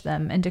doesn't push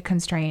them into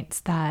constraints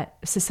that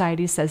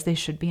society says they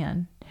should be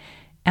in.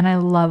 And I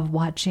love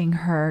watching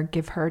her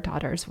give her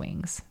daughters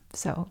wings.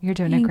 So you're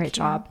doing a great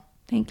job.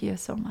 Thank you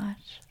so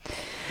much.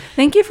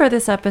 Thank you for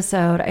this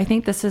episode. I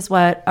think this is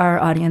what our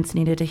audience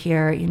needed to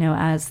hear, you know,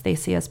 as they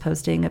see us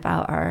posting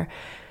about our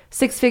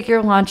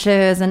 6-figure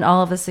launches and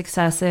all of the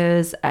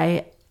successes.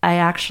 I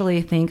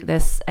actually think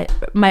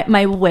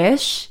my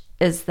wish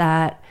is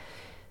that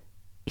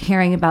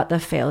hearing about the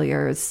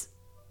failures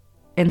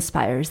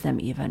inspires them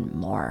even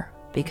more,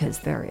 because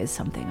there is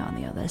something on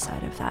the other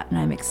side of that. And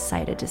I'm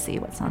excited to see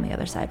what's on the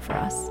other side for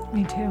us.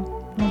 Me too.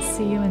 We'll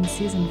see you in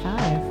season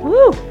 5.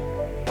 Woo!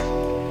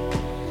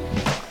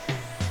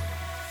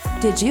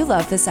 Did you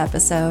love this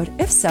episode?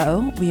 If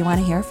so, we want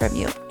to hear from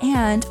you.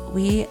 And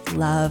we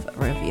love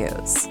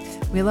reviews.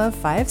 We love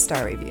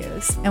 5-star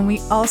reviews, and we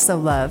also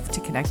love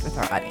to connect with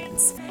our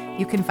audience.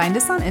 You can find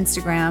us on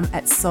Instagram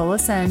at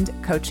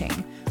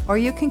SoulAscendCoaching, or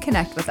you can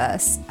connect with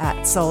us at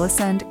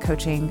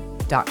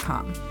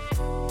soulascendcoaching.com.